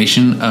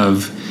proclamation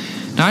of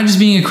not just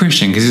being a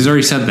Christian, because he's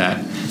already said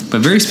that,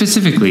 but very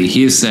specifically,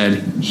 he has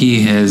said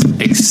he has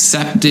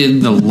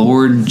accepted the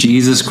Lord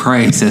Jesus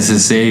Christ as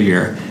his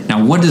Savior.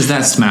 Now, what does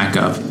that smack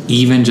of?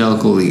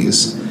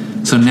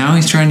 Evangelicalese. So now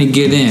he's trying to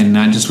get in,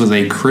 not just with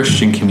a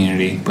Christian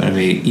community, but of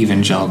a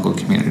evangelical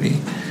community.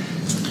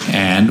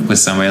 And with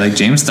somebody like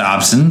James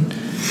Dobson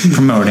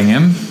promoting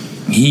him,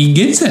 he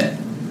gets it.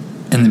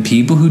 And the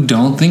people who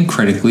don't think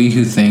critically,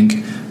 who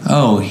think,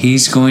 oh,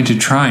 he's going to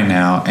try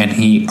now, and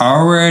he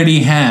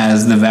already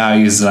has the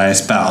values that I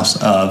espouse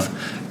of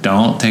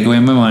don't take away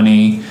my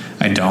money,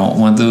 I don't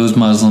want those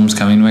Muslims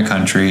coming to my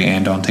country,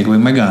 and don't take away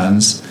my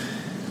guns.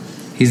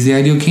 He's the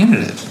ideal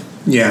candidate.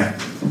 Yeah.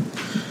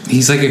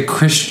 He's like a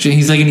Christian,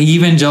 he's like an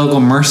evangelical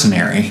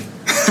mercenary.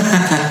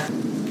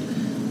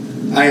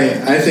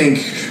 I think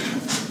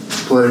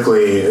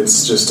politically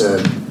it's just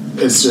a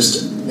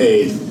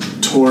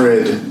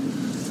torrid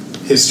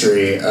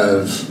history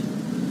of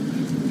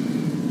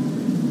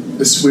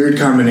this weird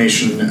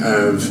combination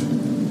of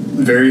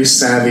very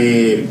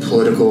savvy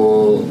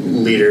political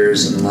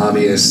leaders and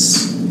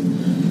lobbyists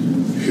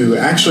who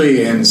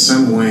actually in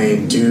some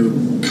way do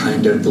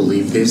kind of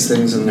believe these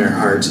things in their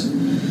heart,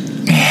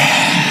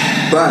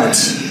 but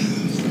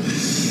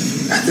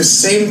at the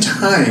same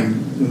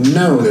time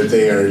know that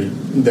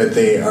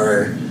they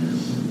are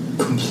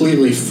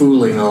completely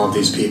fooling all of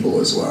these people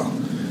as well.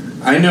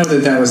 I know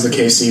that was the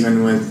case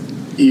even with,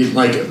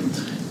 like,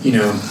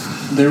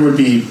 there would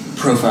be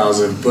profiles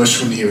of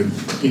Bush when he would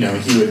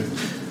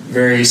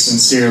very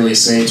sincerely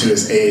say to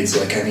his aides,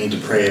 like, I need to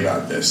pray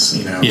about this,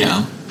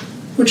 Yeah.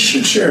 Which,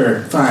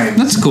 sure, fine.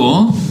 That's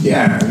cool.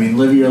 Yeah, I mean,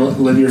 live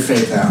your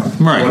faith out.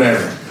 Right.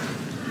 Whatever.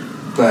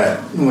 But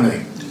when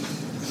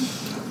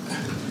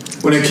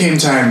it came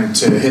time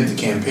to hit the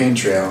campaign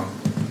trail,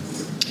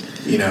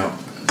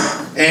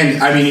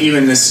 and I mean,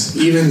 even this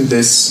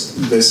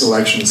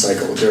election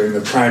cycle during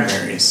the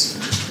primaries,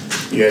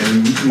 you had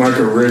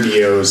Marco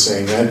Rubio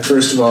saying, I'd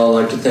first of all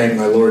like to thank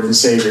my Lord and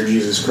Savior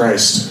Jesus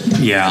Christ.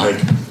 Yeah.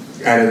 Like,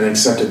 at an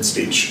acceptance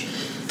speech.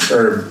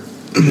 Or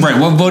right,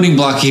 what voting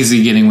block is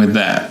he getting with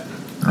that?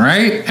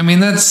 Right? I mean,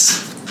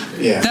 that's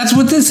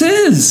what this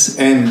is.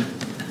 And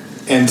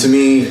to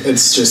me,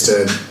 it's just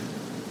I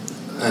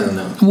don't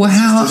know. Well,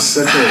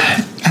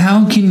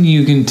 how can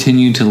you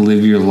continue to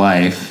live your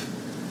life?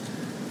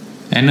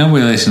 And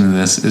nobody listening to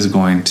this is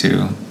going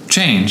to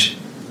change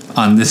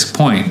on this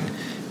point.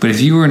 But if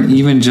you were an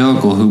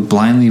evangelical who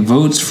blindly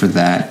votes for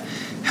that,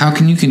 how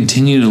can you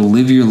continue to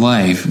live your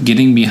life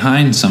getting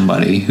behind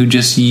somebody who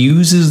just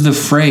uses the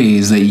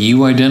phrase that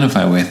you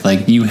identify with?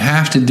 Like, you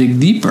have to dig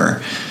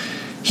deeper.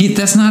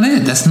 That's not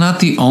it. That's not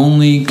the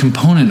only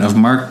component of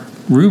Mark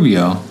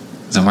Rubio.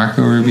 Is it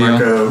Marco Rubio?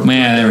 Marco.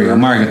 Man, there we go.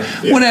 Marco.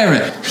 Yeah.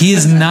 Whatever. He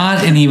is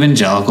not an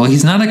evangelical.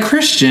 He's not a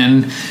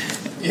Christian.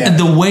 Yeah.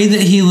 The way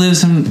that he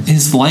lives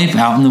his life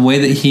out and the way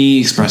that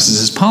he expresses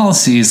his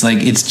policies, like,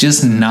 it's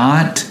just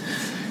not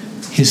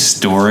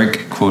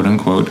historic,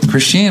 quote-unquote,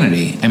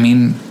 Christianity. I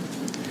mean,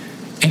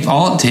 if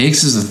all it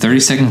takes is a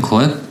 30-second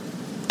clip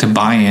to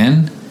buy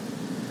in,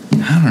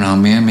 I don't know,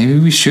 man. Maybe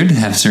we should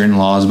have certain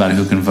laws about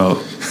who can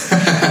vote.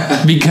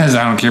 Because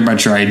I don't care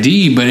about your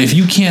ID, but if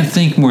you can't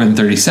think more than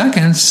 30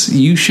 seconds,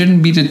 you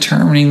shouldn't be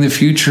determining the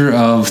future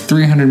of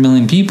 300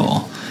 million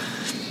people.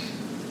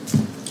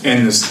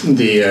 And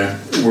the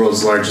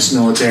world's largest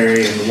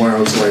military and the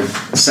world's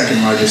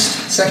second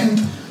largest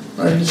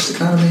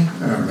economy.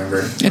 I don't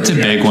remember. It's a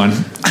big one.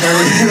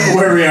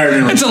 Where we are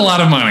in relation. It's a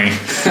lot of money.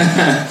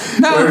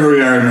 Where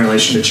we are in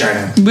relation to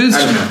China. But it's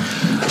I don't know.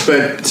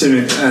 But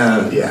to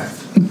yeah.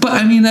 But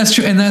I mean, that's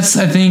true, and that's,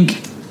 I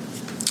think,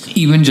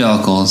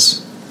 evangelical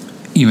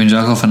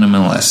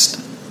fundamentalists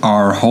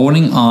are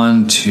holding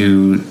on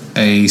to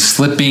a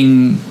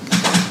slipping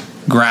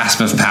grasp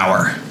of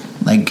power.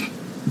 Like,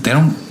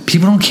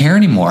 people don't care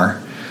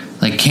anymore.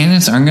 Like,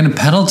 candidates aren't going to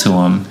peddle to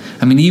them.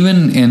 I mean,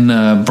 even in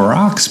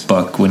Barack's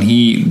book, when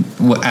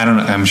I don't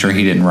know, I'm sure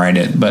he didn't write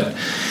it, but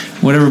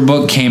whatever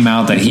book came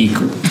out that he,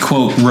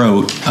 quote,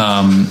 wrote,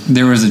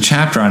 there was a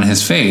chapter on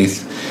his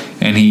faith,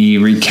 and he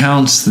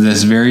recounts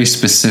this very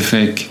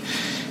specific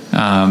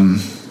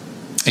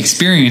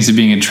experience of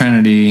being at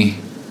Trinity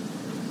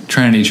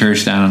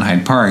Church down in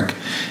Hyde Park,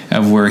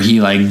 of where he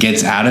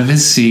gets out of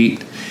his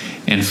seat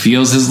and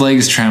feels his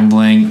legs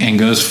trembling and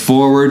goes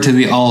forward to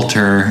the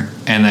altar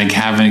and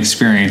have an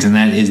experience, and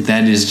that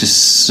is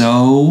just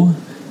so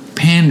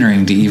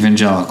pandering to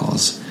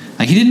evangelicals.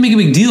 Like, he didn't make a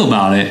big deal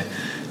about it,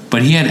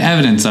 but he had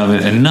evidence of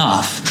it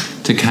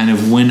enough to kind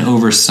of win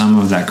over some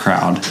of that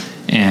crowd,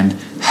 and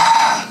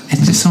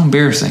it's just so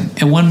embarrassing.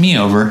 It won me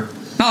over.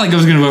 Not like I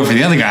was going to vote for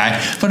the other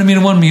guy, but I mean,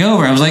 it won me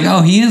over. I was like,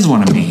 oh, he is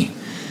one of me.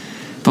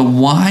 But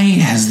why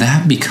has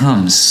that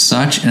become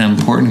such an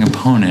important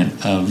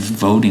component of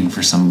voting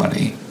for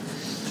somebody?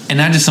 And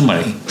not just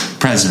somebody,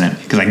 president.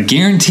 Because I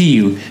guarantee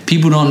you,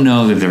 people don't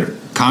know that they're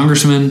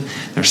congressman,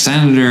 they're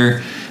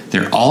senator,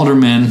 they're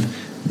alderman,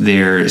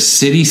 they're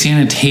city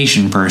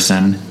sanitation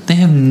person. They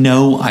have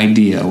no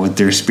idea what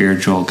their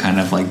spiritual kind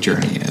of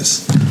journey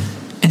is.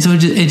 And so it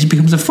just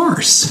becomes a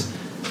farce.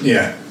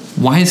 Yeah.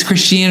 Why is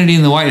Christianity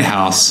in the White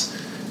House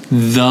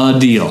the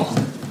deal?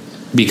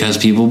 Because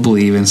people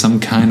believe in some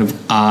kind of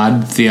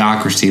odd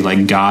theocracy,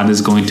 like God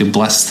is going to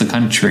bless the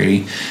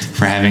country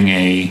for having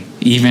a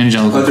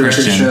evangelical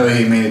Christian. Show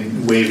he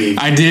made wavy.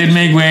 I did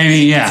make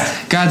wavy, yeah.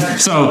 God.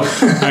 So,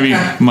 I mean,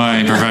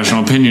 my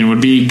professional opinion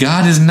would be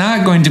God is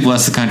not going to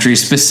bless the country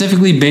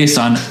specifically based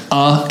on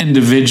a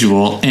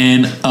individual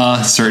in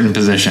a certain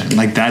position.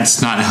 Like,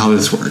 that's not how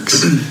this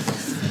works.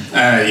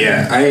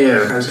 Yeah,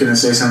 I was going to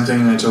say something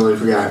and I totally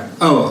forgot.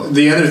 Oh,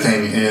 the other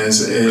thing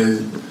is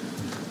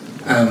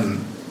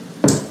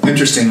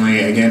interestingly,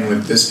 again,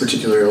 with this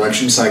particular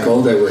election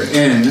cycle that we're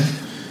in,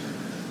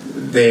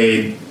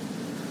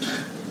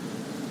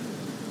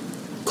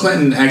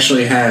 Clinton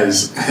actually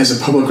has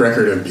a public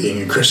record of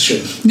being a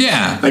Christian.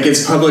 Yeah. Like,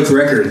 it's public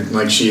record.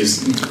 Like,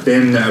 she's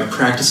been a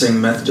practicing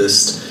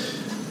Methodist.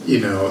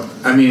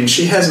 I mean,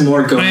 she has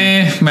more going.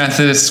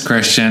 Methodist,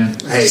 Christian.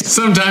 Hey,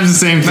 sometimes the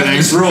same thing.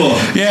 Methodist rule.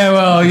 Yeah,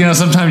 well,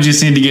 sometimes you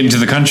just need to get into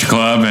the country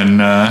club, and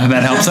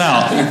that helps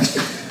out.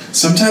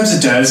 Sometimes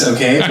it does,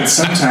 okay, but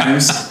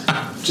sometimes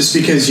just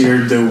because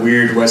you're the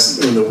weird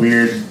the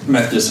weird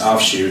Methodist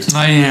offshoot.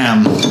 I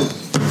am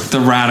the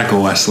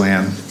radical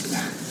Wesleyan.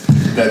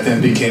 That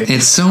then became.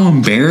 It's so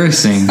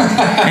embarrassing.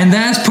 And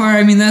that's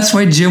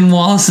why Jim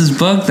Wallace's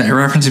book that I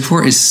referenced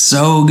before is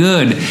so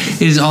good.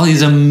 It is all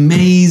these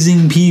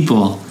amazing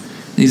people,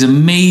 these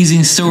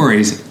amazing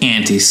stories,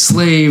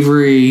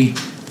 anti-slavery,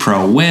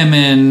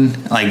 pro-women,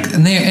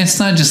 and it's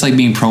not just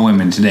being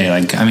pro-women today.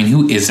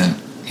 Who isn't?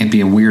 It'd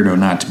be a weirdo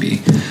not to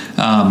be.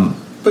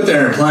 But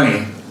there are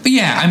plenty.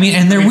 Yeah,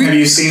 and they're weird. Have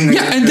you seen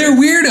and they're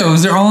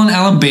weirdos. They're all in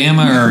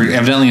Alabama or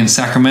evidently in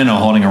Sacramento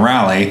holding a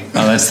rally.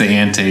 Oh, that's the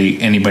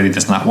anti-anybody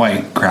that's not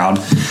white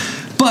crowd.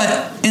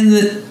 But in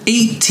the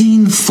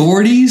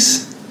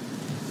 1840s,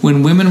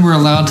 when women were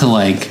allowed to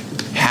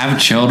have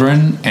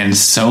children and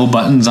sew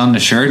buttons on the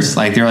shirts,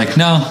 they're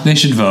no, they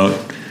should vote.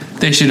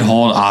 They should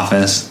hold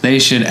office. They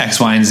should X,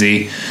 Y, and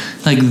Z.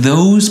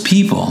 Those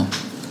people.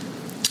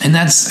 And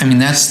that's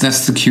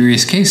the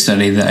curious case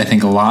study that I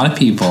think a lot of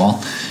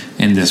people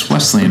in this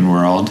Wesleyan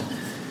world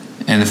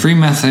and the Free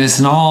Methodists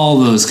and all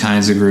those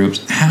kinds of groups,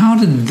 how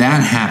did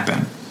that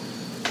happen?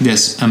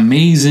 This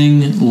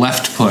amazing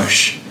left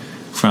push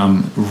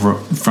from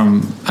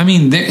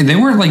they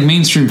weren't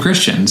mainstream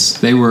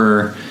Christians. They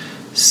were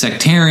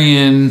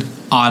sectarian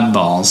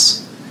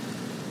oddballs.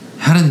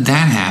 How did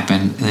that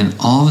happen? And then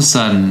all of a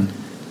sudden,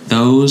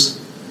 those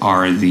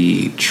are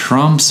the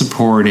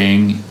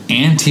Trump-supporting,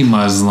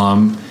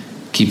 anti-Muslim,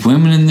 keep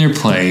women in their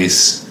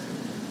place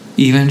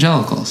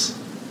evangelicals.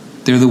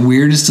 They're the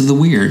weirdest of the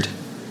weird.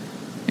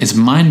 It's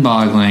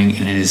mind-boggling,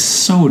 and it is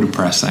so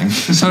depressing.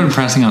 So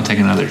depressing, I'll take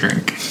another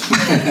drink.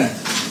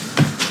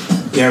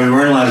 Yeah, we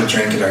weren't allowed to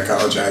drink at our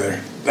college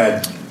either.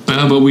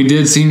 But we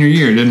did senior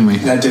year, didn't we?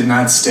 That did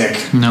not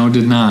stick. No, it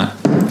did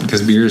not.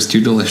 Because beer is too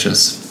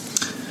delicious.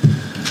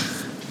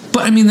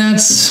 But, and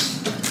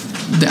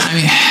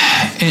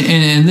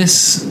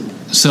this...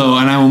 So,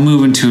 and I will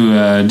move into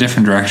a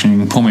different direction. You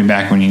can pull me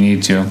back when you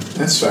need to.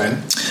 That's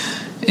fine.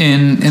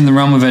 In the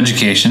realm of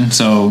education,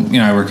 so,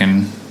 I work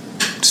in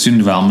student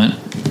development,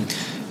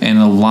 and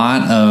a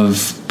lot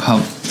of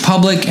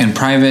public and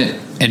private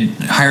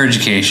higher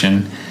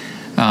education,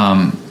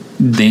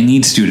 they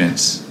need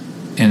students.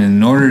 And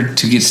in order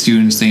to get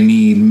students, they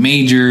need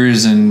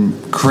majors and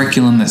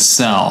curriculum that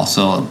sell.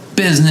 So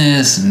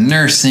business and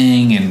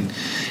nursing and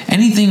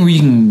anything where you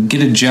can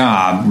get a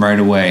job right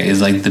away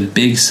is like the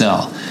big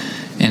sell.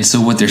 And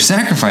so what they're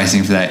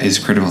sacrificing for that is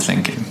critical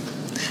thinking.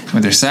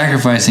 What they're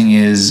sacrificing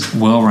is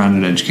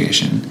well-rounded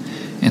education.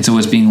 And so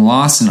what's being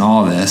lost in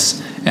all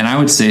this, and I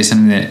would say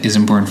something that is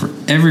important for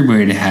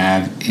everybody to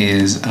have,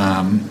 is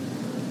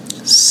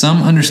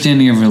some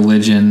understanding of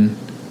religion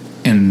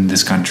in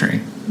this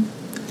country.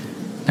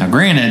 Now,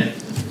 granted,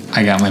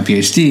 I got my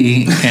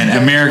PhD in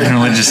American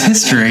religious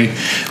history,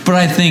 but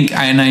I think,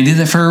 and I did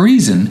that for a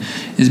reason,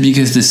 is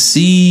because to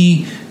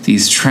see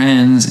these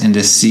trends and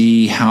to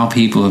see how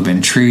people have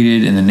been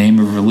treated in the name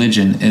of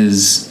religion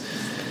is,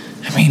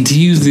 to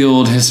use the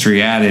old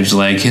history adage,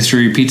 like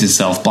history repeats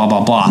itself, blah,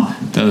 blah, blah.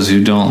 Those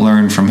who don't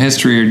learn from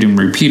history are doomed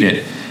to repeat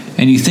it.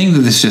 And you think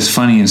that it's just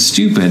funny and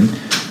stupid,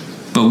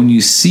 but when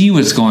you see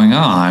what's going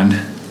on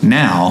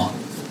now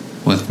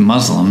with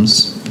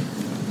Muslims,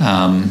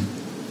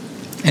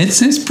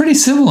 it's pretty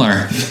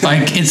similar.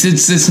 Like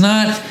it's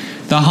not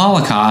the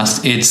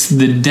Holocaust, it's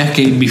the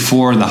decade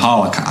before the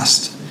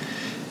Holocaust,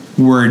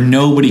 where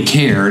nobody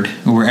cared,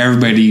 where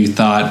everybody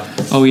thought,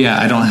 oh yeah,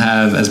 I don't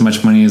have as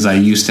much money as I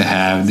used to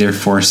have,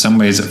 therefore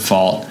somebody's at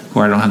fault,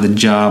 or I don't have the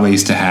job I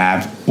used to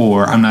have,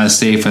 or I'm not as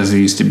safe as I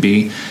used to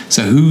be.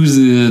 So who's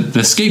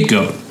the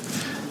scapegoat?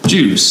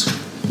 Jews,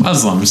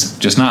 Muslims,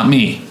 just not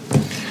me.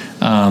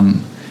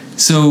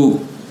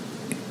 So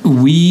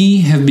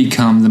we have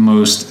become the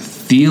most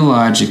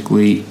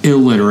theologically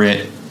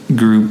illiterate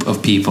group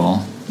of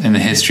people in the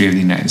history of the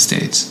United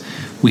States.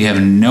 We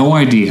have no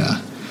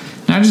idea,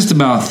 not just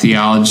about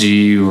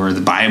theology or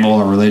the Bible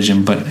or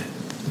religion, but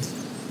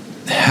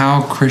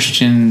how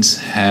Christians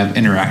have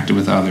interacted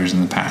with others in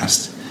the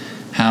past.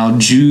 How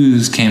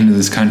Jews came to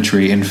this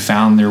country and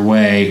found their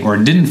way or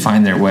didn't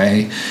find their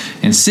way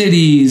in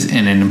cities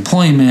and in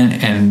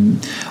employment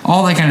and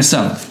all that kind of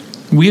stuff.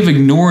 We have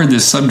ignored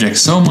this subject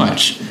so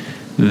much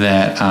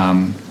that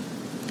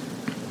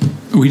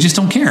we just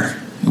don't care.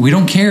 We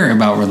don't care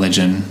about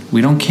religion. We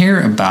don't care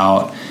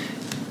about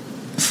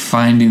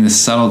finding the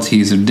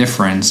subtleties of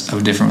difference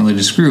of different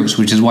religious groups,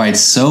 which is why it's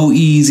so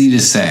easy to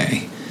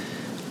say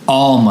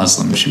all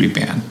Muslims should be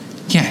banned.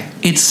 Yeah,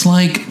 it's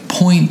like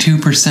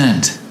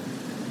 0.2%,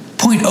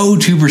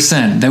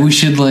 0.02% that we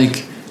should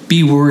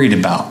be worried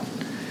about.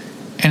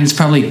 And it's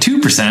probably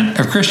 2%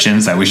 of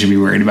Christians that we should be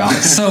worried about.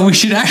 So we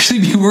should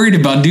actually be worried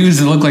about dudes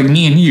that look like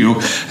me and you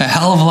a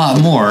hell of a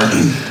lot more.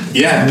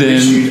 Yeah.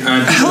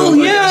 Hell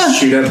yeah.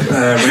 Shoot up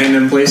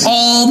random places.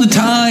 All the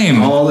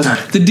time.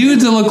 The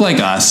dudes that look like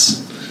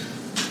us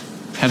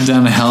have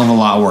done a hell of a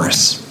lot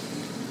worse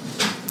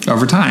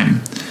over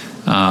time.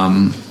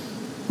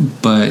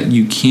 But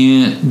you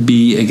can't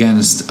be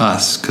against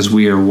us because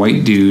we are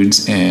white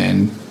dudes,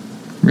 and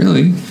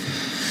really,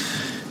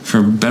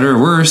 for better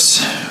or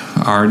worse,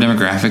 our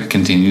demographic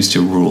continues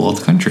to rule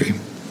the country.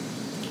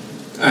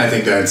 I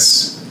think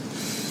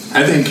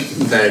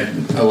that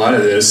a lot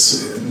of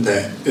this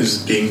that is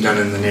being done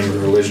in the name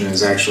of religion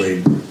is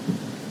actually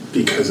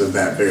because of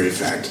that very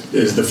fact.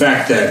 Is the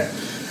fact that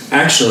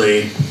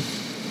actually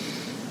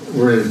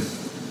we're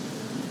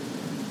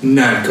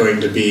not going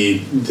to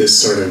be this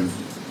sort of...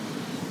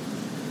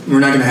 We're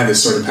not going to have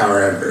this sort of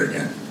power ever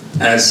again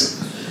as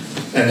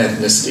an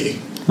ethnicity.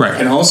 Right.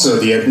 And also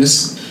the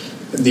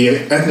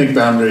ethnic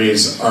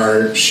boundaries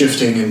are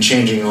shifting and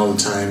changing all the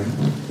time.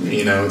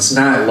 It's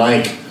not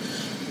like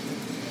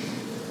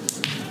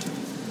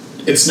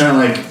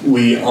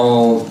we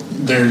all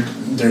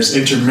there's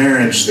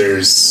intermarriage,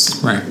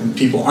 there's right.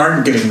 People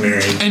aren't getting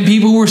married, and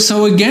people were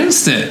so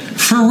against it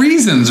for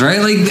reasons, right?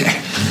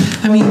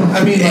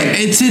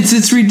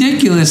 It's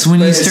ridiculous when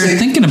you start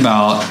thinking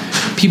about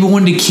people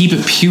wanting to keep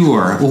it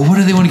pure. Well, what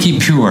do they want to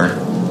keep pure?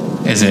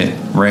 Is it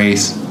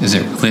race? Is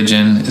it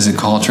religion? Is it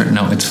culture?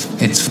 No,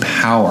 it's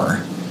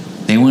power.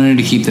 They wanted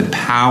to keep the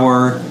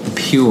power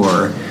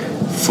pure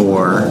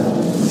for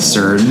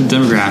certain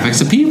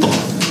demographics of people.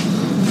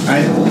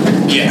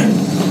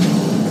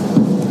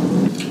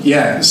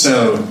 Yeah,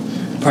 so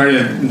part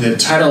of the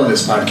title of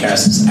this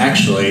podcast is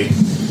actually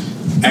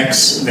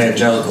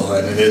ex-evangelical,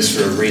 and it is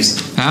for a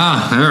reason.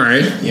 Ah, all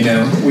right.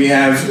 We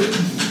have...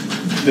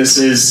 This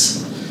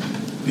is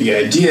the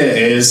idea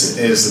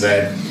is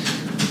that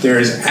there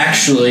is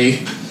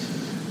actually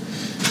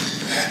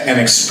an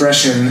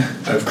expression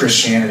of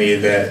Christianity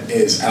that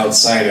is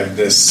outside of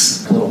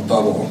this little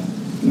bubble.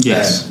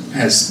 Yes.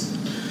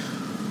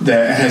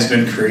 That has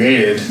been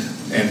created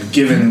and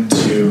given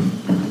to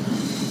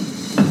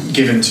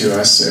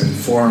us and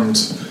formed.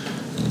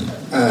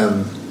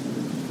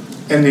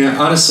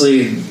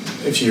 Honestly,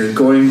 if you're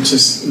going to,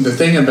 the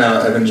thing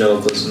about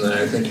evangelicalism that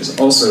I think is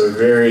also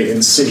very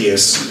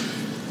insidious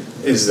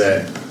is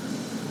that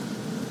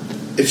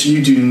if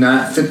you do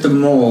not fit the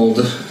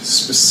mold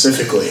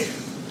specifically,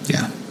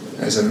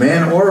 as a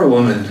man or a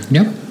woman,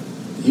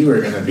 you are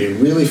going to be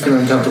really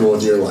feeling uncomfortable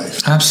with your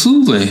life.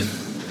 Absolutely.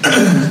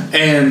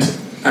 And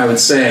I would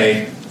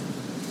say,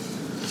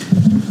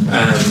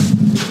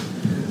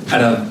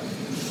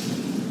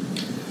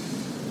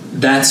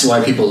 that's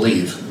why people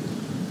leave.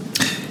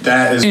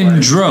 That is in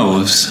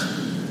droves.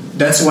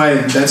 That's why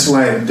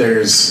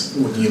there's,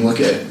 when you look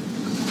at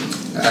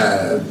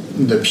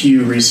the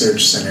Pew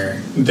Research Center,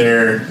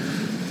 their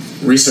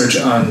research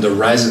on the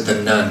rise of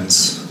the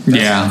nuns.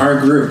 That's our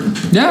group.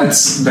 Yeah.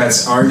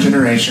 That's our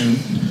generation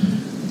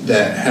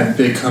that have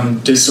become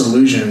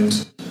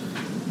disillusioned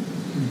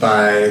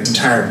by the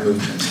entire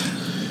movement.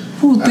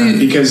 Well,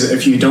 because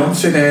if you don't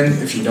fit in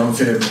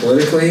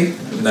politically,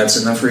 that's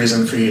enough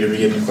reason for you to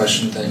begin to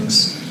question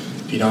things.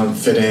 If you don't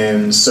fit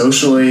in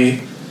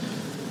socially,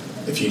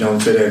 if you don't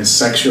fit in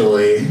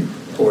sexually,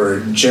 or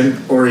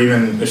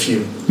even if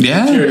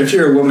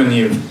you're a woman,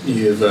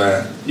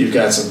 you've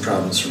got some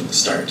problems from the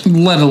start.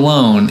 Let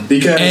alone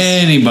because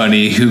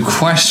anybody who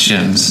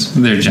questions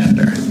their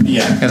gender.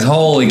 Yeah. Because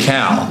holy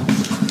cow.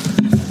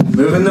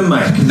 Moving the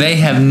mic. They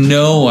have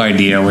no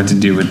idea what to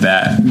do with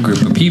that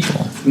group of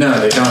people. No,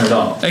 they don't at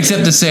all.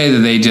 Except to say that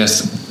they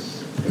just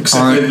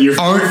that you're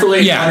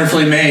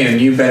wonderfully made,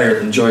 and you better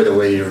enjoy the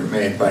way you were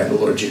made by the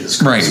Lord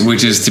Jesus Christ. Right,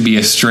 which is to be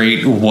a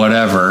straight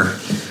whatever.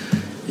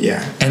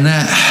 Yeah. And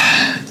that,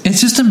 it's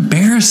just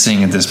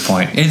embarrassing at this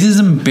point. It is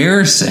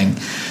embarrassing.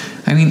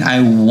 I mean,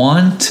 I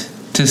want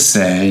to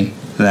say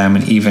that I'm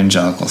an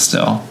evangelical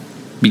still,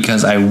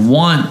 because I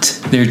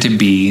want there to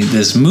be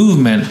this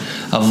movement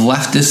of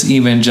leftist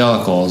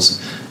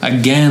evangelicals,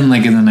 again,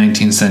 like in the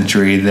 19th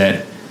century,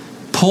 that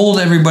pulled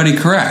everybody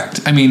correct.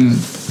 I mean,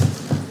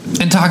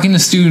 and talking to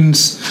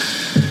students,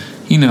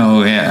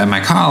 at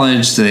my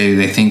college,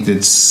 they think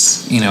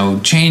that's,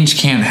 change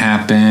can't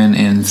happen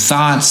and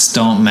thoughts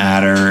don't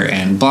matter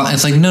and blah.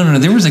 It's like, no.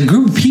 There was a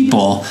group of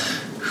people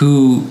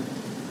who,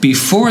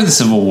 before the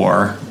Civil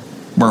War,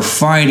 were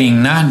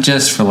fighting not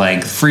just for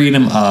like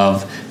freedom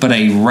of, but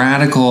a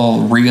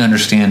radical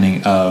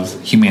re-understanding of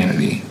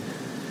humanity.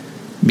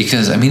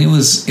 Because, I mean, it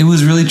was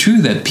really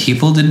true that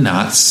people did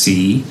not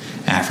see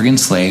African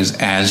slaves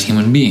as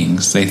human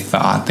beings. They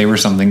thought they were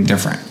something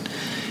different.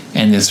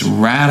 And this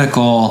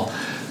radical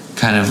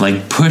kind of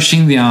like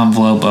pushing the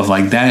envelope of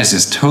like, that is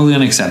just totally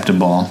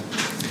unacceptable.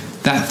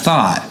 That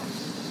thought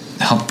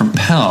helped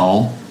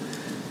propel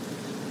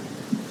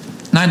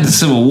not the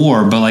Civil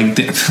War, but like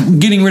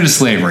getting rid of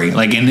slavery,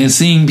 like, and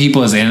seeing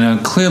people as,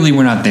 clearly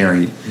we're not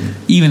there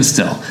even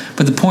still.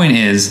 But the point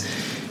is,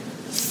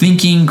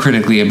 thinking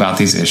critically about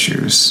these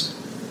issues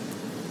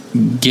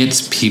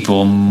gets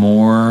people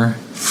more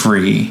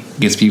free,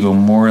 gets people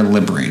more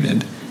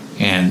liberated,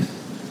 and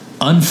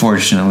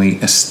unfortunately,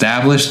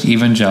 established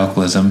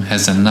evangelicalism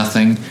has done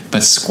nothing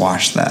but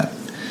squash that.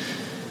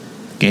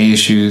 Gay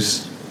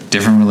issues,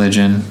 different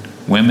religion,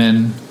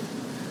 women,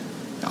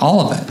 all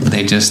of it.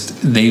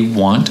 They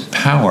want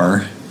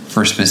power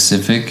for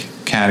specific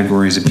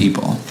categories of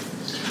people.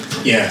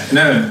 Yeah,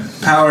 no,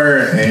 power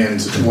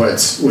and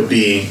what would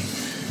be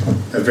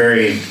a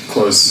very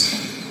close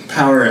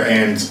power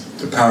and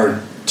the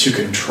power to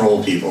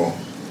control people.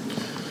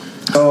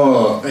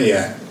 Oh,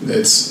 yeah,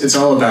 it's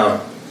all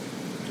about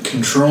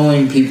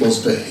controlling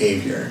people's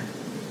behavior,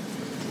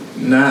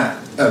 not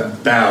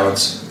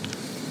about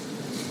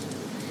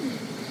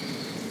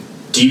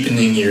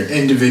deepening your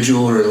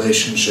individual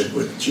relationship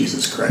with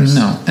Jesus Christ.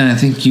 No, and I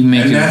think you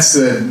make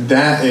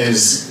that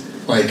is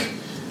like,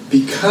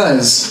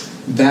 because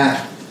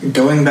that,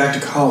 going back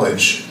to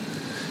college,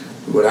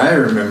 what I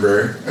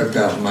remember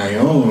about my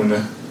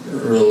own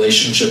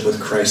relationship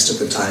with Christ at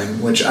the time,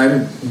 which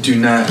I do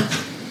not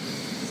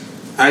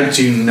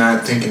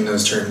think in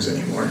those terms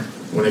anymore.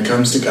 When it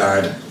comes to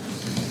God,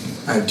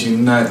 I do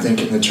not think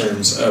in the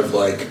terms of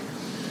like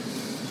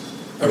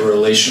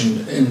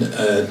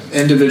an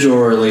individual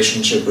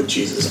relationship with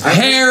Jesus.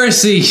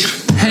 Heresy.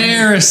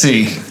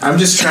 I'm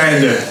just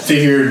trying to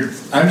figure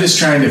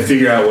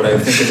out what I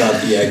think about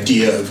the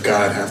idea of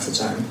God half the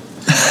time.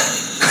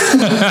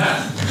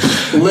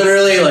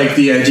 Literally, like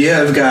the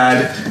idea of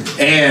God,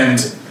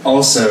 and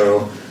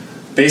also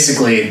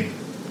basically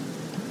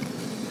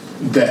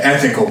the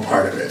ethical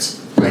part of it.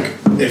 Like,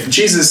 if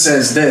Jesus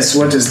says this,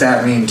 what does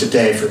that mean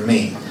today for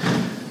me?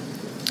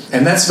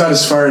 And that's about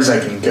as far as I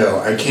can go.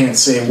 I can't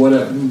say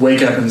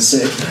wake up and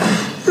say,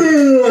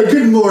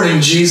 good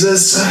morning,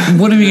 Jesus.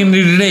 What are we going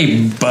to do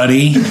today,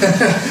 buddy?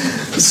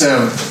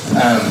 So,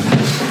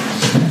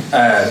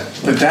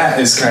 But that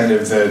is kind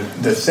of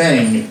the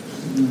thing.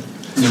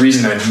 The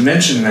reason I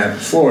mentioned that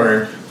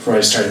before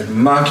I started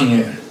mocking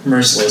it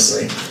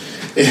mercilessly,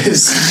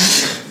 is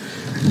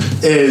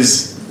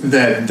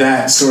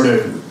that sort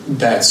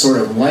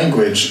of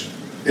language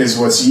is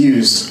what's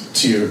used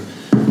to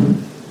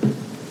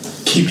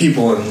keep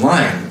people in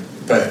line.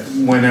 But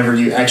whenever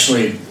you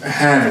actually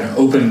have an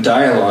open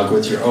dialogue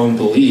with your own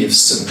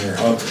beliefs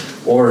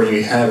or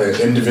you have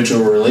an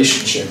individual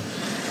relationship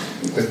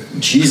with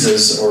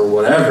Jesus or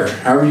whatever,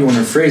 however you want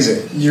to phrase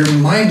it, your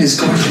mind is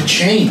going to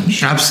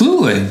change.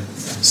 Absolutely.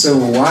 So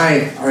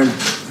why are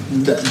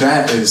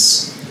that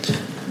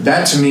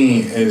to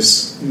me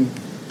is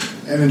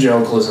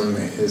evangelicalism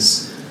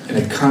is in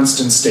a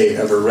constant state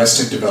of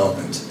arrested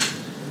development.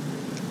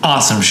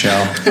 Awesome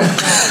show.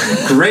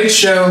 Great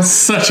show.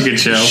 Such a good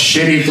show.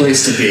 Shitty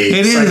place to be.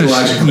 It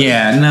psychologically.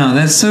 Yeah, no,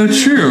 that's so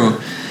true.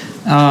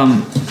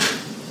 And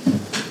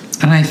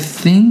I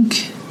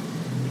think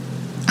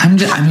I'm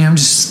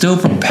just still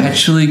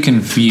perpetually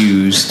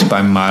confused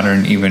by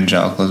modern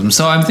evangelicalism.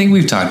 So I think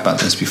we've talked about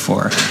this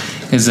before.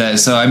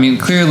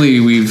 Clearly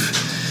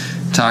we've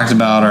talked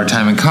about our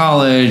time in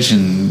college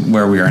and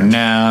where we are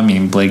now. I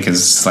mean, Blake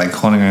is like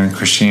holding on to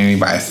Christianity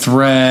by a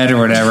thread or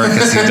whatever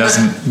because he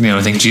doesn't,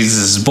 think Jesus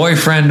is his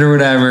boyfriend or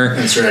whatever.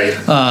 That's right.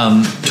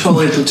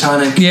 Totally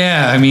platonic.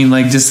 Yeah, I mean,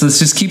 let's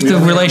just keep the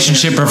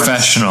relationship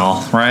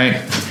professional,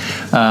 right?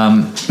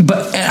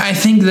 But I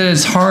think that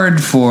it's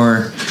hard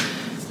for,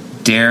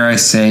 dare I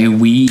say,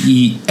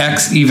 we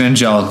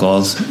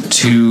ex-evangelicals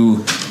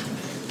to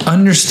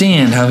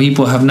understand how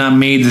people have not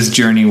made this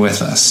journey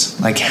with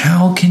us. Like,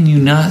 how can you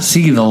not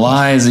see the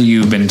lies that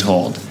you've been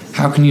told?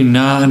 How can you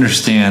not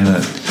understand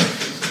that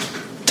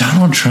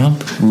Donald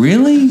Trump,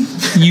 really?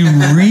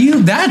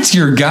 That's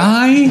your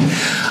guy?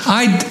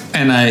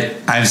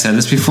 I've said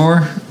this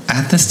before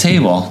at this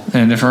table in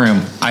a different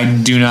room. I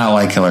do not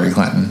like Hillary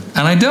Clinton,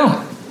 and I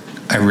don't.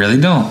 I really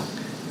don't.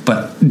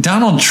 But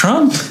Donald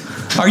Trump?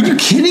 Are you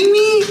kidding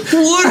me?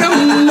 What a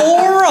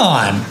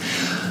moron!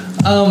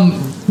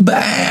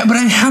 But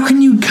how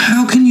can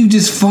you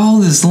just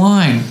follow this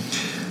line?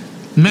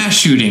 Mass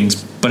shootings,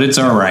 but it's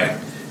all right.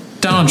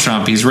 Donald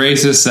Trump, he's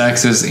racist,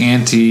 sexist,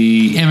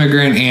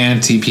 anti-immigrant,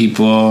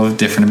 anti-people of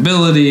different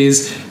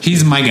abilities.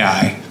 He's my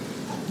guy.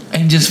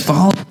 And just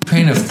follow the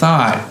train of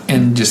thought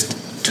and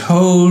just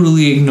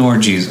totally ignore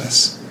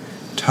Jesus.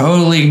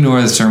 Totally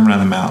ignore the Sermon on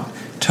the Mount.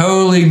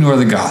 Totally ignore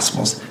the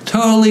Gospels.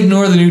 Totally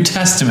ignore the New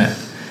Testament.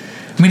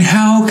 I mean,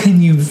 how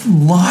can you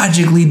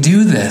logically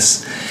do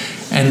this?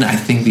 And I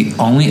think the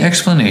only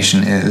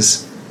explanation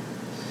is,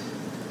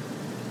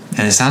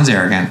 and it sounds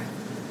arrogant,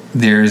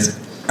 there's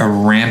a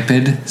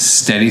rampant,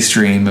 steady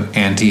stream of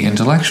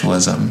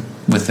anti-intellectualism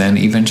within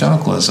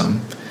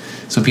evangelicalism.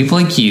 So people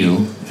like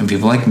you and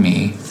people like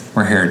me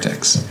were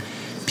heretics.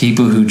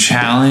 People who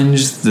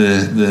challenge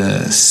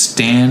the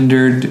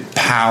standard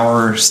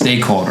power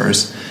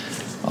stakeholders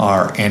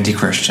are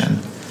anti-Christian,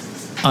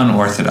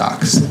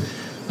 unorthodox.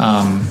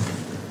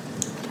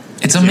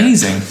 It's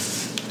amazing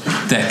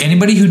that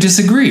anybody who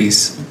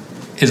disagrees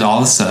is all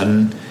of a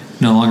sudden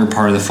no longer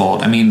part of the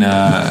fold. I mean,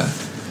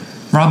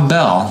 Rob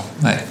Bell,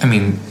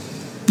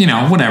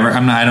 whatever.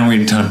 I don't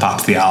read a ton of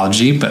pop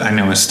theology, but I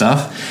know his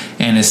stuff.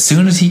 And as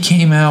soon as he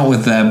came out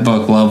with that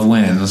book, Love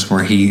Wins,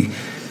 where he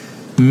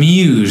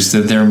mused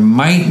that there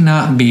might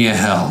not be a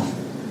hell,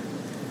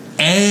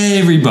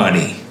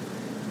 everybody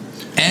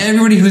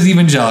who's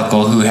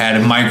evangelical who had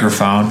a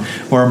microphone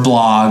or a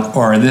blog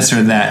or this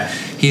or that,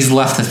 he's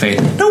left the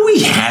faith. No,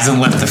 he hasn't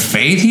left the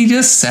faith. He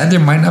just said there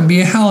might not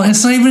be a hell. And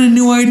it's not even a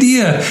new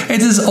idea.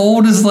 It's as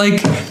old as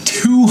like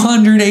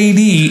 200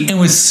 AD and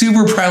was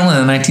super prevalent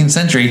in the 19th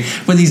century,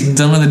 but he's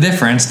done with a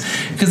difference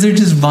because they're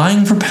just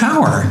vying for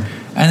power.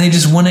 And they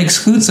just want to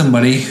exclude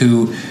somebody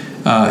who,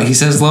 he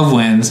says love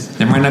wins,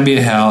 there might not be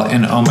a hell,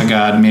 and oh my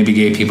God, maybe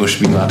gay people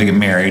should be allowed to get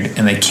married.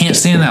 And they can't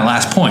stand that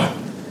last point.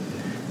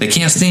 They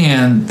can't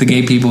stand the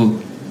gay people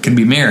can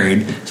be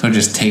married, so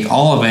just take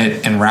all of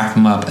it and wrap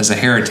him up as a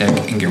heretic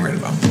and get rid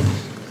of him.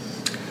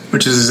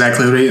 Which is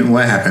exactly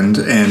what happened,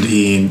 and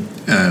he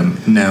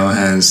now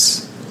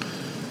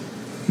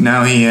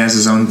he has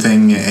his own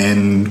thing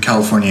in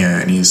California,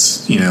 and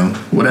he's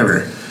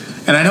whatever.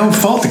 And I don't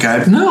fault the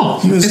guy. No,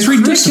 he was it's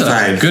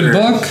ridiculous. Good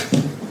book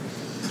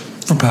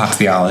for pop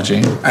theology.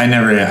 I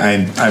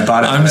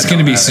bought it. I'm just going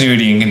to be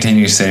snooty and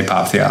continue to say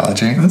pop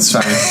theology. That's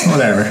fine.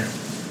 Whatever.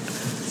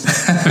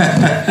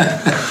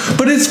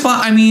 But it's fun.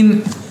 I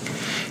mean,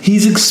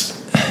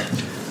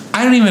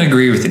 I don't even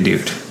agree with the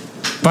dude,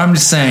 but I'm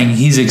just saying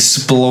he's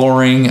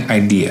exploring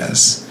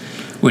ideas,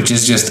 which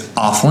is just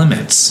off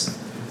limits.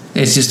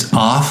 It's just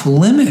off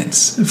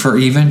limits for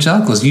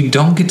evangelicals. You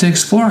don't get to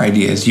explore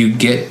ideas. You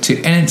get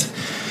to, and it's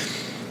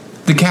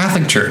the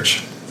Catholic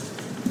Church,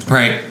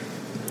 right?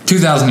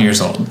 2,000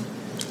 years old.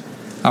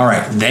 All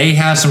right, they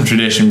have some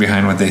tradition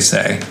behind what they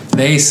say.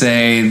 They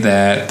say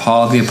that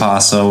Paul the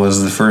Apostle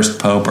was the first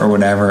pope or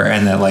whatever,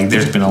 and that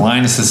there's been a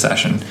line of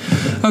succession.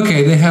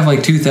 Okay, they have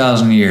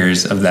 2,000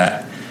 years of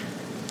that.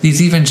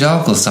 These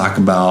evangelicals talk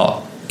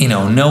about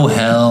no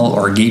hell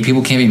or gay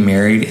people can't be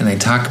married, and they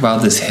talk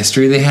about this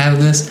history they have of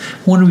this,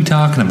 what are we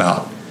talking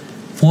about?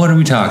 What are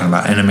we talking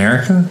about? In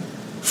America?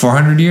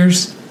 400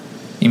 years?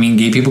 You mean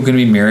gay people can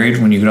be married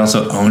when you could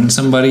also own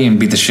somebody and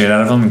beat the shit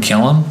out of them and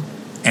kill them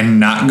and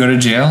not go to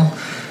jail?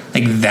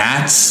 Like,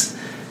 that's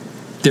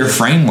their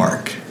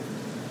framework.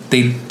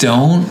 They're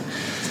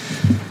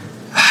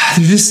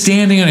just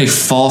standing on a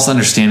false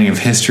understanding of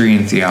history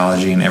and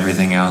theology and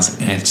everything else,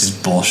 and it's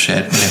just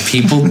bullshit. And if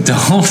people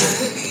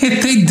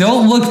if they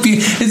don't look,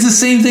 it's the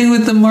same thing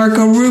with the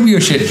Marco Rubio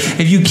shit.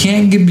 If you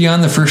can't get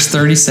beyond the first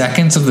 30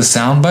 seconds of the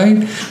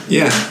soundbite,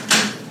 yeah,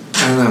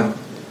 I don't know.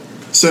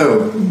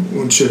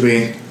 So, should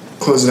we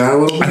close it out a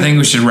little bit? I think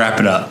we should wrap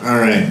it up. All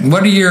right.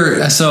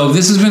 So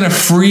this has been a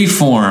free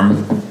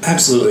form.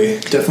 Absolutely,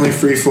 definitely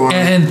free form.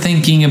 And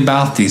thinking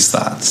about these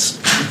thoughts,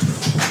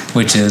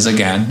 which is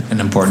again an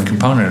important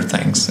component of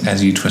things.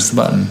 As you twist the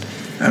button,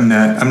 I'm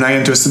not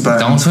gonna twist the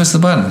button. Don't twist the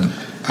button.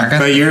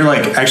 But your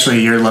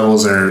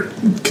levels are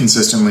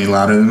consistently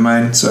louder than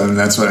mine, so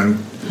that's what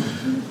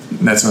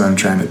I'm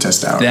trying to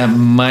test out. That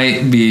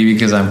might be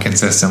because I'm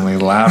consistently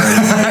louder.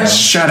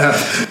 Shut up.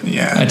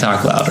 Yeah, I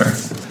talk louder.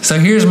 So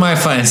here's my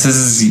final. This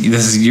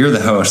is you're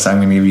the host. I'm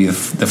going to give you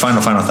the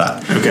final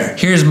thought. Okay.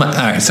 All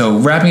right. So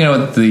wrapping it up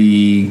with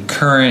the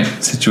current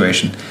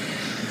situation,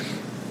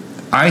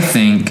 I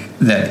think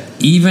that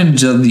the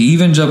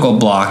evangelical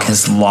bloc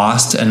has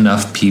lost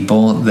enough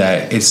people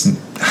that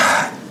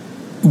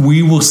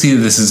we will see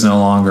that this is no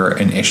longer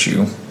an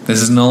issue.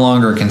 This is no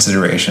longer a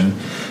consideration.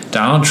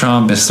 Donald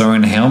Trump is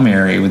throwing a Hail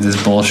Mary with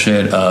this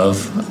bullshit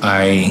of,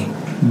 I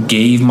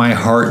gave my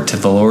heart to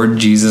the Lord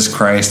Jesus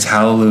Christ,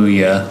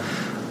 hallelujah,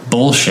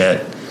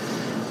 bullshit.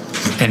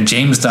 And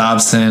James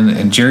Dobson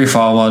and Jerry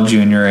Falwell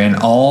Jr. and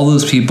all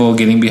those people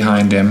getting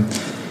behind him,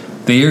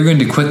 they are going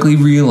to quickly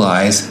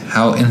realize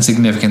how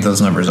insignificant those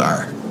numbers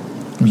are.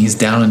 I mean, he's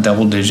down in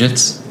double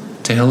digits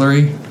to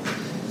Hillary.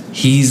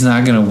 He's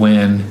not going to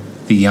win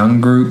the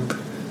young group,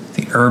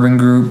 the urban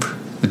group,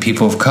 the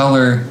people of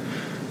color.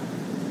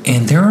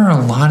 And there are a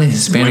lot of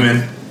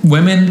Hispanic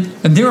women,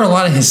 and there are a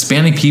lot of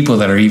Hispanic people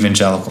that are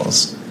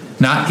evangelicals.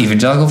 Not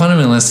evangelical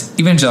fundamentalists,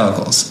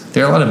 evangelicals.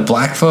 There are a lot of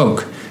black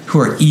folk who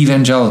are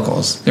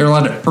evangelicals. There are a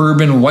lot of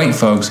urban white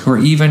folks who are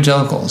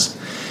evangelicals.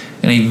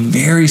 And a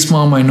very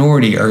small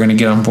minority are going to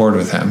get on board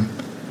with him.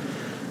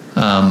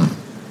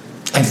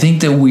 I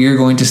think that we are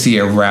going to see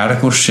a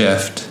radical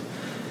shift,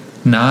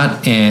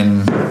 not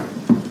in,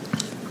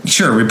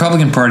 sure,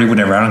 Republican Party,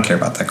 whatever, I don't care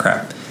about that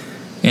crap,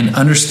 in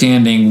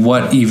understanding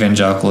what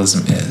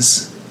evangelicalism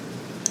is.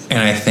 And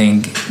I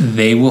think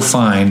they will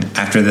find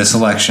after this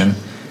election,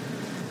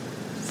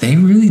 they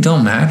really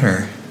don't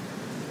matter.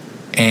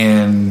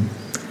 And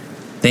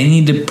they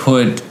need to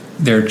put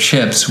their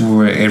chips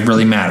where it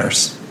really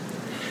matters.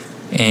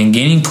 And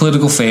gaining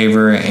political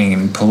favor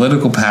and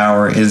political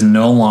power is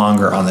no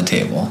longer on the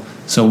table.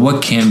 So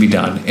what can be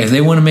done? If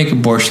they want to make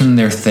abortion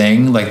their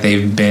thing, like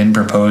they've been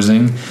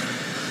proposing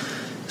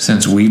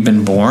since we've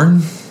been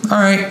born, all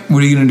right,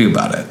 what are you going to do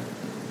about it?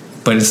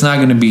 But it's not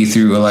going to be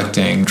through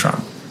electing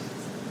Trump.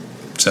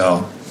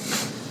 So,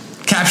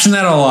 caption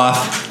that all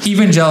off.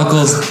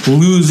 Evangelicals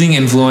losing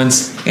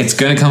influence. It's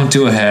going to come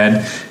to a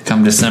head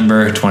come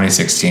December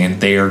 2016.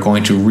 They are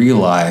going to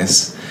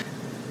realize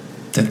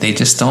that they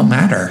just don't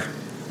matter.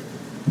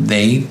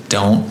 They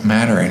don't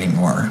matter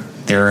anymore.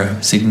 They're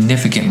a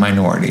significant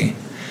minority.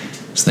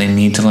 So they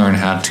need to learn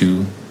how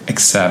to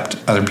accept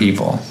other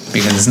people,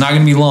 because it's not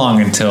going to be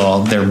long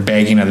until they're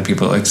begging other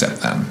people to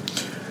accept them.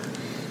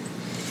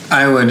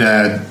 I would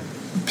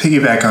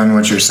piggyback on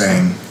what you're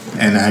saying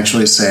and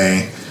actually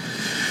say,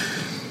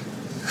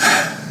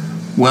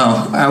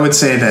 well, I would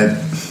say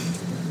that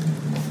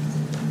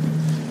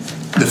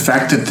the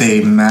fact that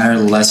they matter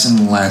less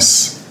and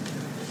less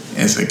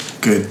is a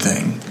good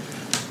thing.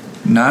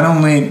 Not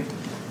only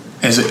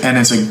is it, and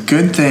it's a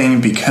good thing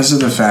because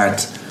of the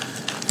fact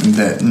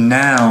that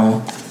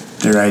now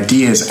their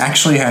ideas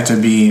actually have to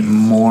be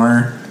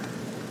more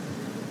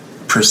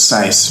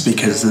precise,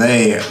 because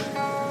they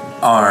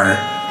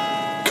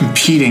are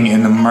competing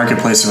in the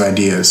marketplace of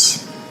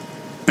ideas,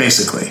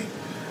 basically,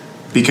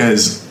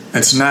 because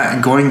it's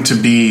not going to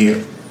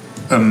be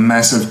a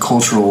massive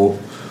cultural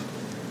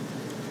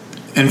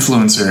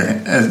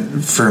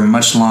influencer for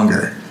much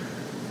longer.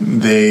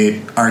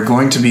 They are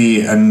going to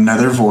be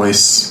another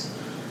voice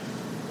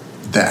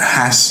that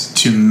has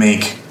to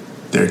make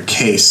their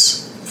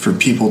case for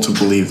people to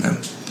believe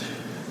them.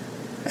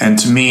 And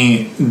to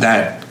me,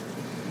 that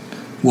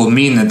will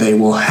mean that they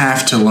will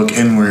have to look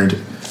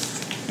inward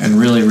and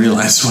really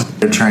realize what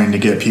they're trying to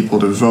get people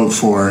to vote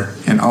for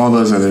and all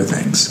those other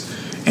things.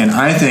 And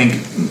I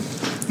think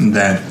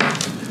that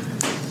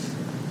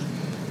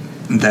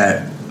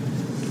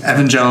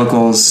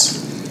evangelicals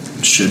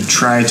should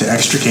try to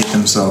extricate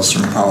themselves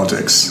from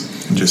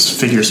politics and just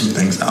figure some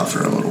things out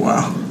for a little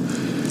while.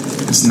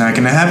 It's not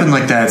going to happen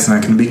like that. It's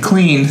not going to be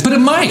clean. But it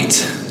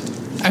might.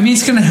 I mean,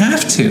 it's going to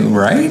have to,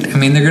 right? I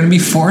mean, they're going to be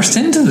forced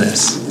into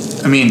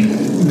this. I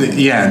mean,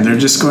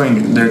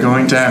 they're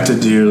going to have to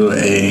do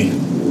a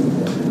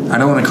I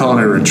don't want to call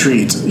it a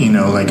retreat,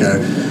 like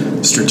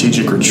a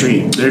strategic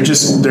retreat.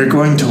 They're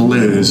going to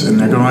lose, and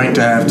they're going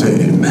to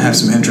have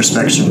some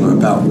introspection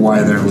about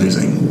why they're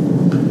losing.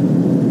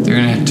 They're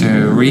going to have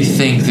to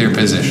rethink their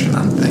position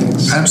on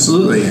things.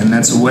 Absolutely, and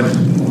that's what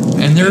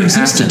and their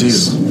existence. Have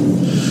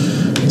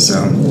to do.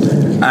 So,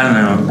 I don't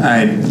know.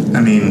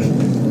 I mean,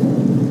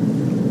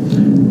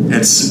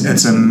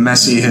 it's a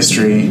messy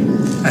history,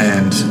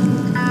 and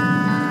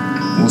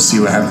we'll see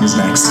what happens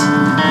next.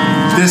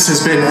 This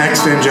has been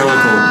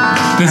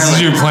Exvangelical. This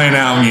is your playing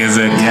out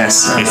music.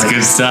 Yes. It's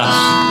good stuff.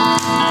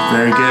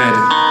 Very good.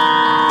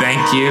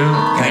 Thank you.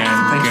 Thanks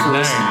good for night.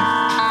 listening.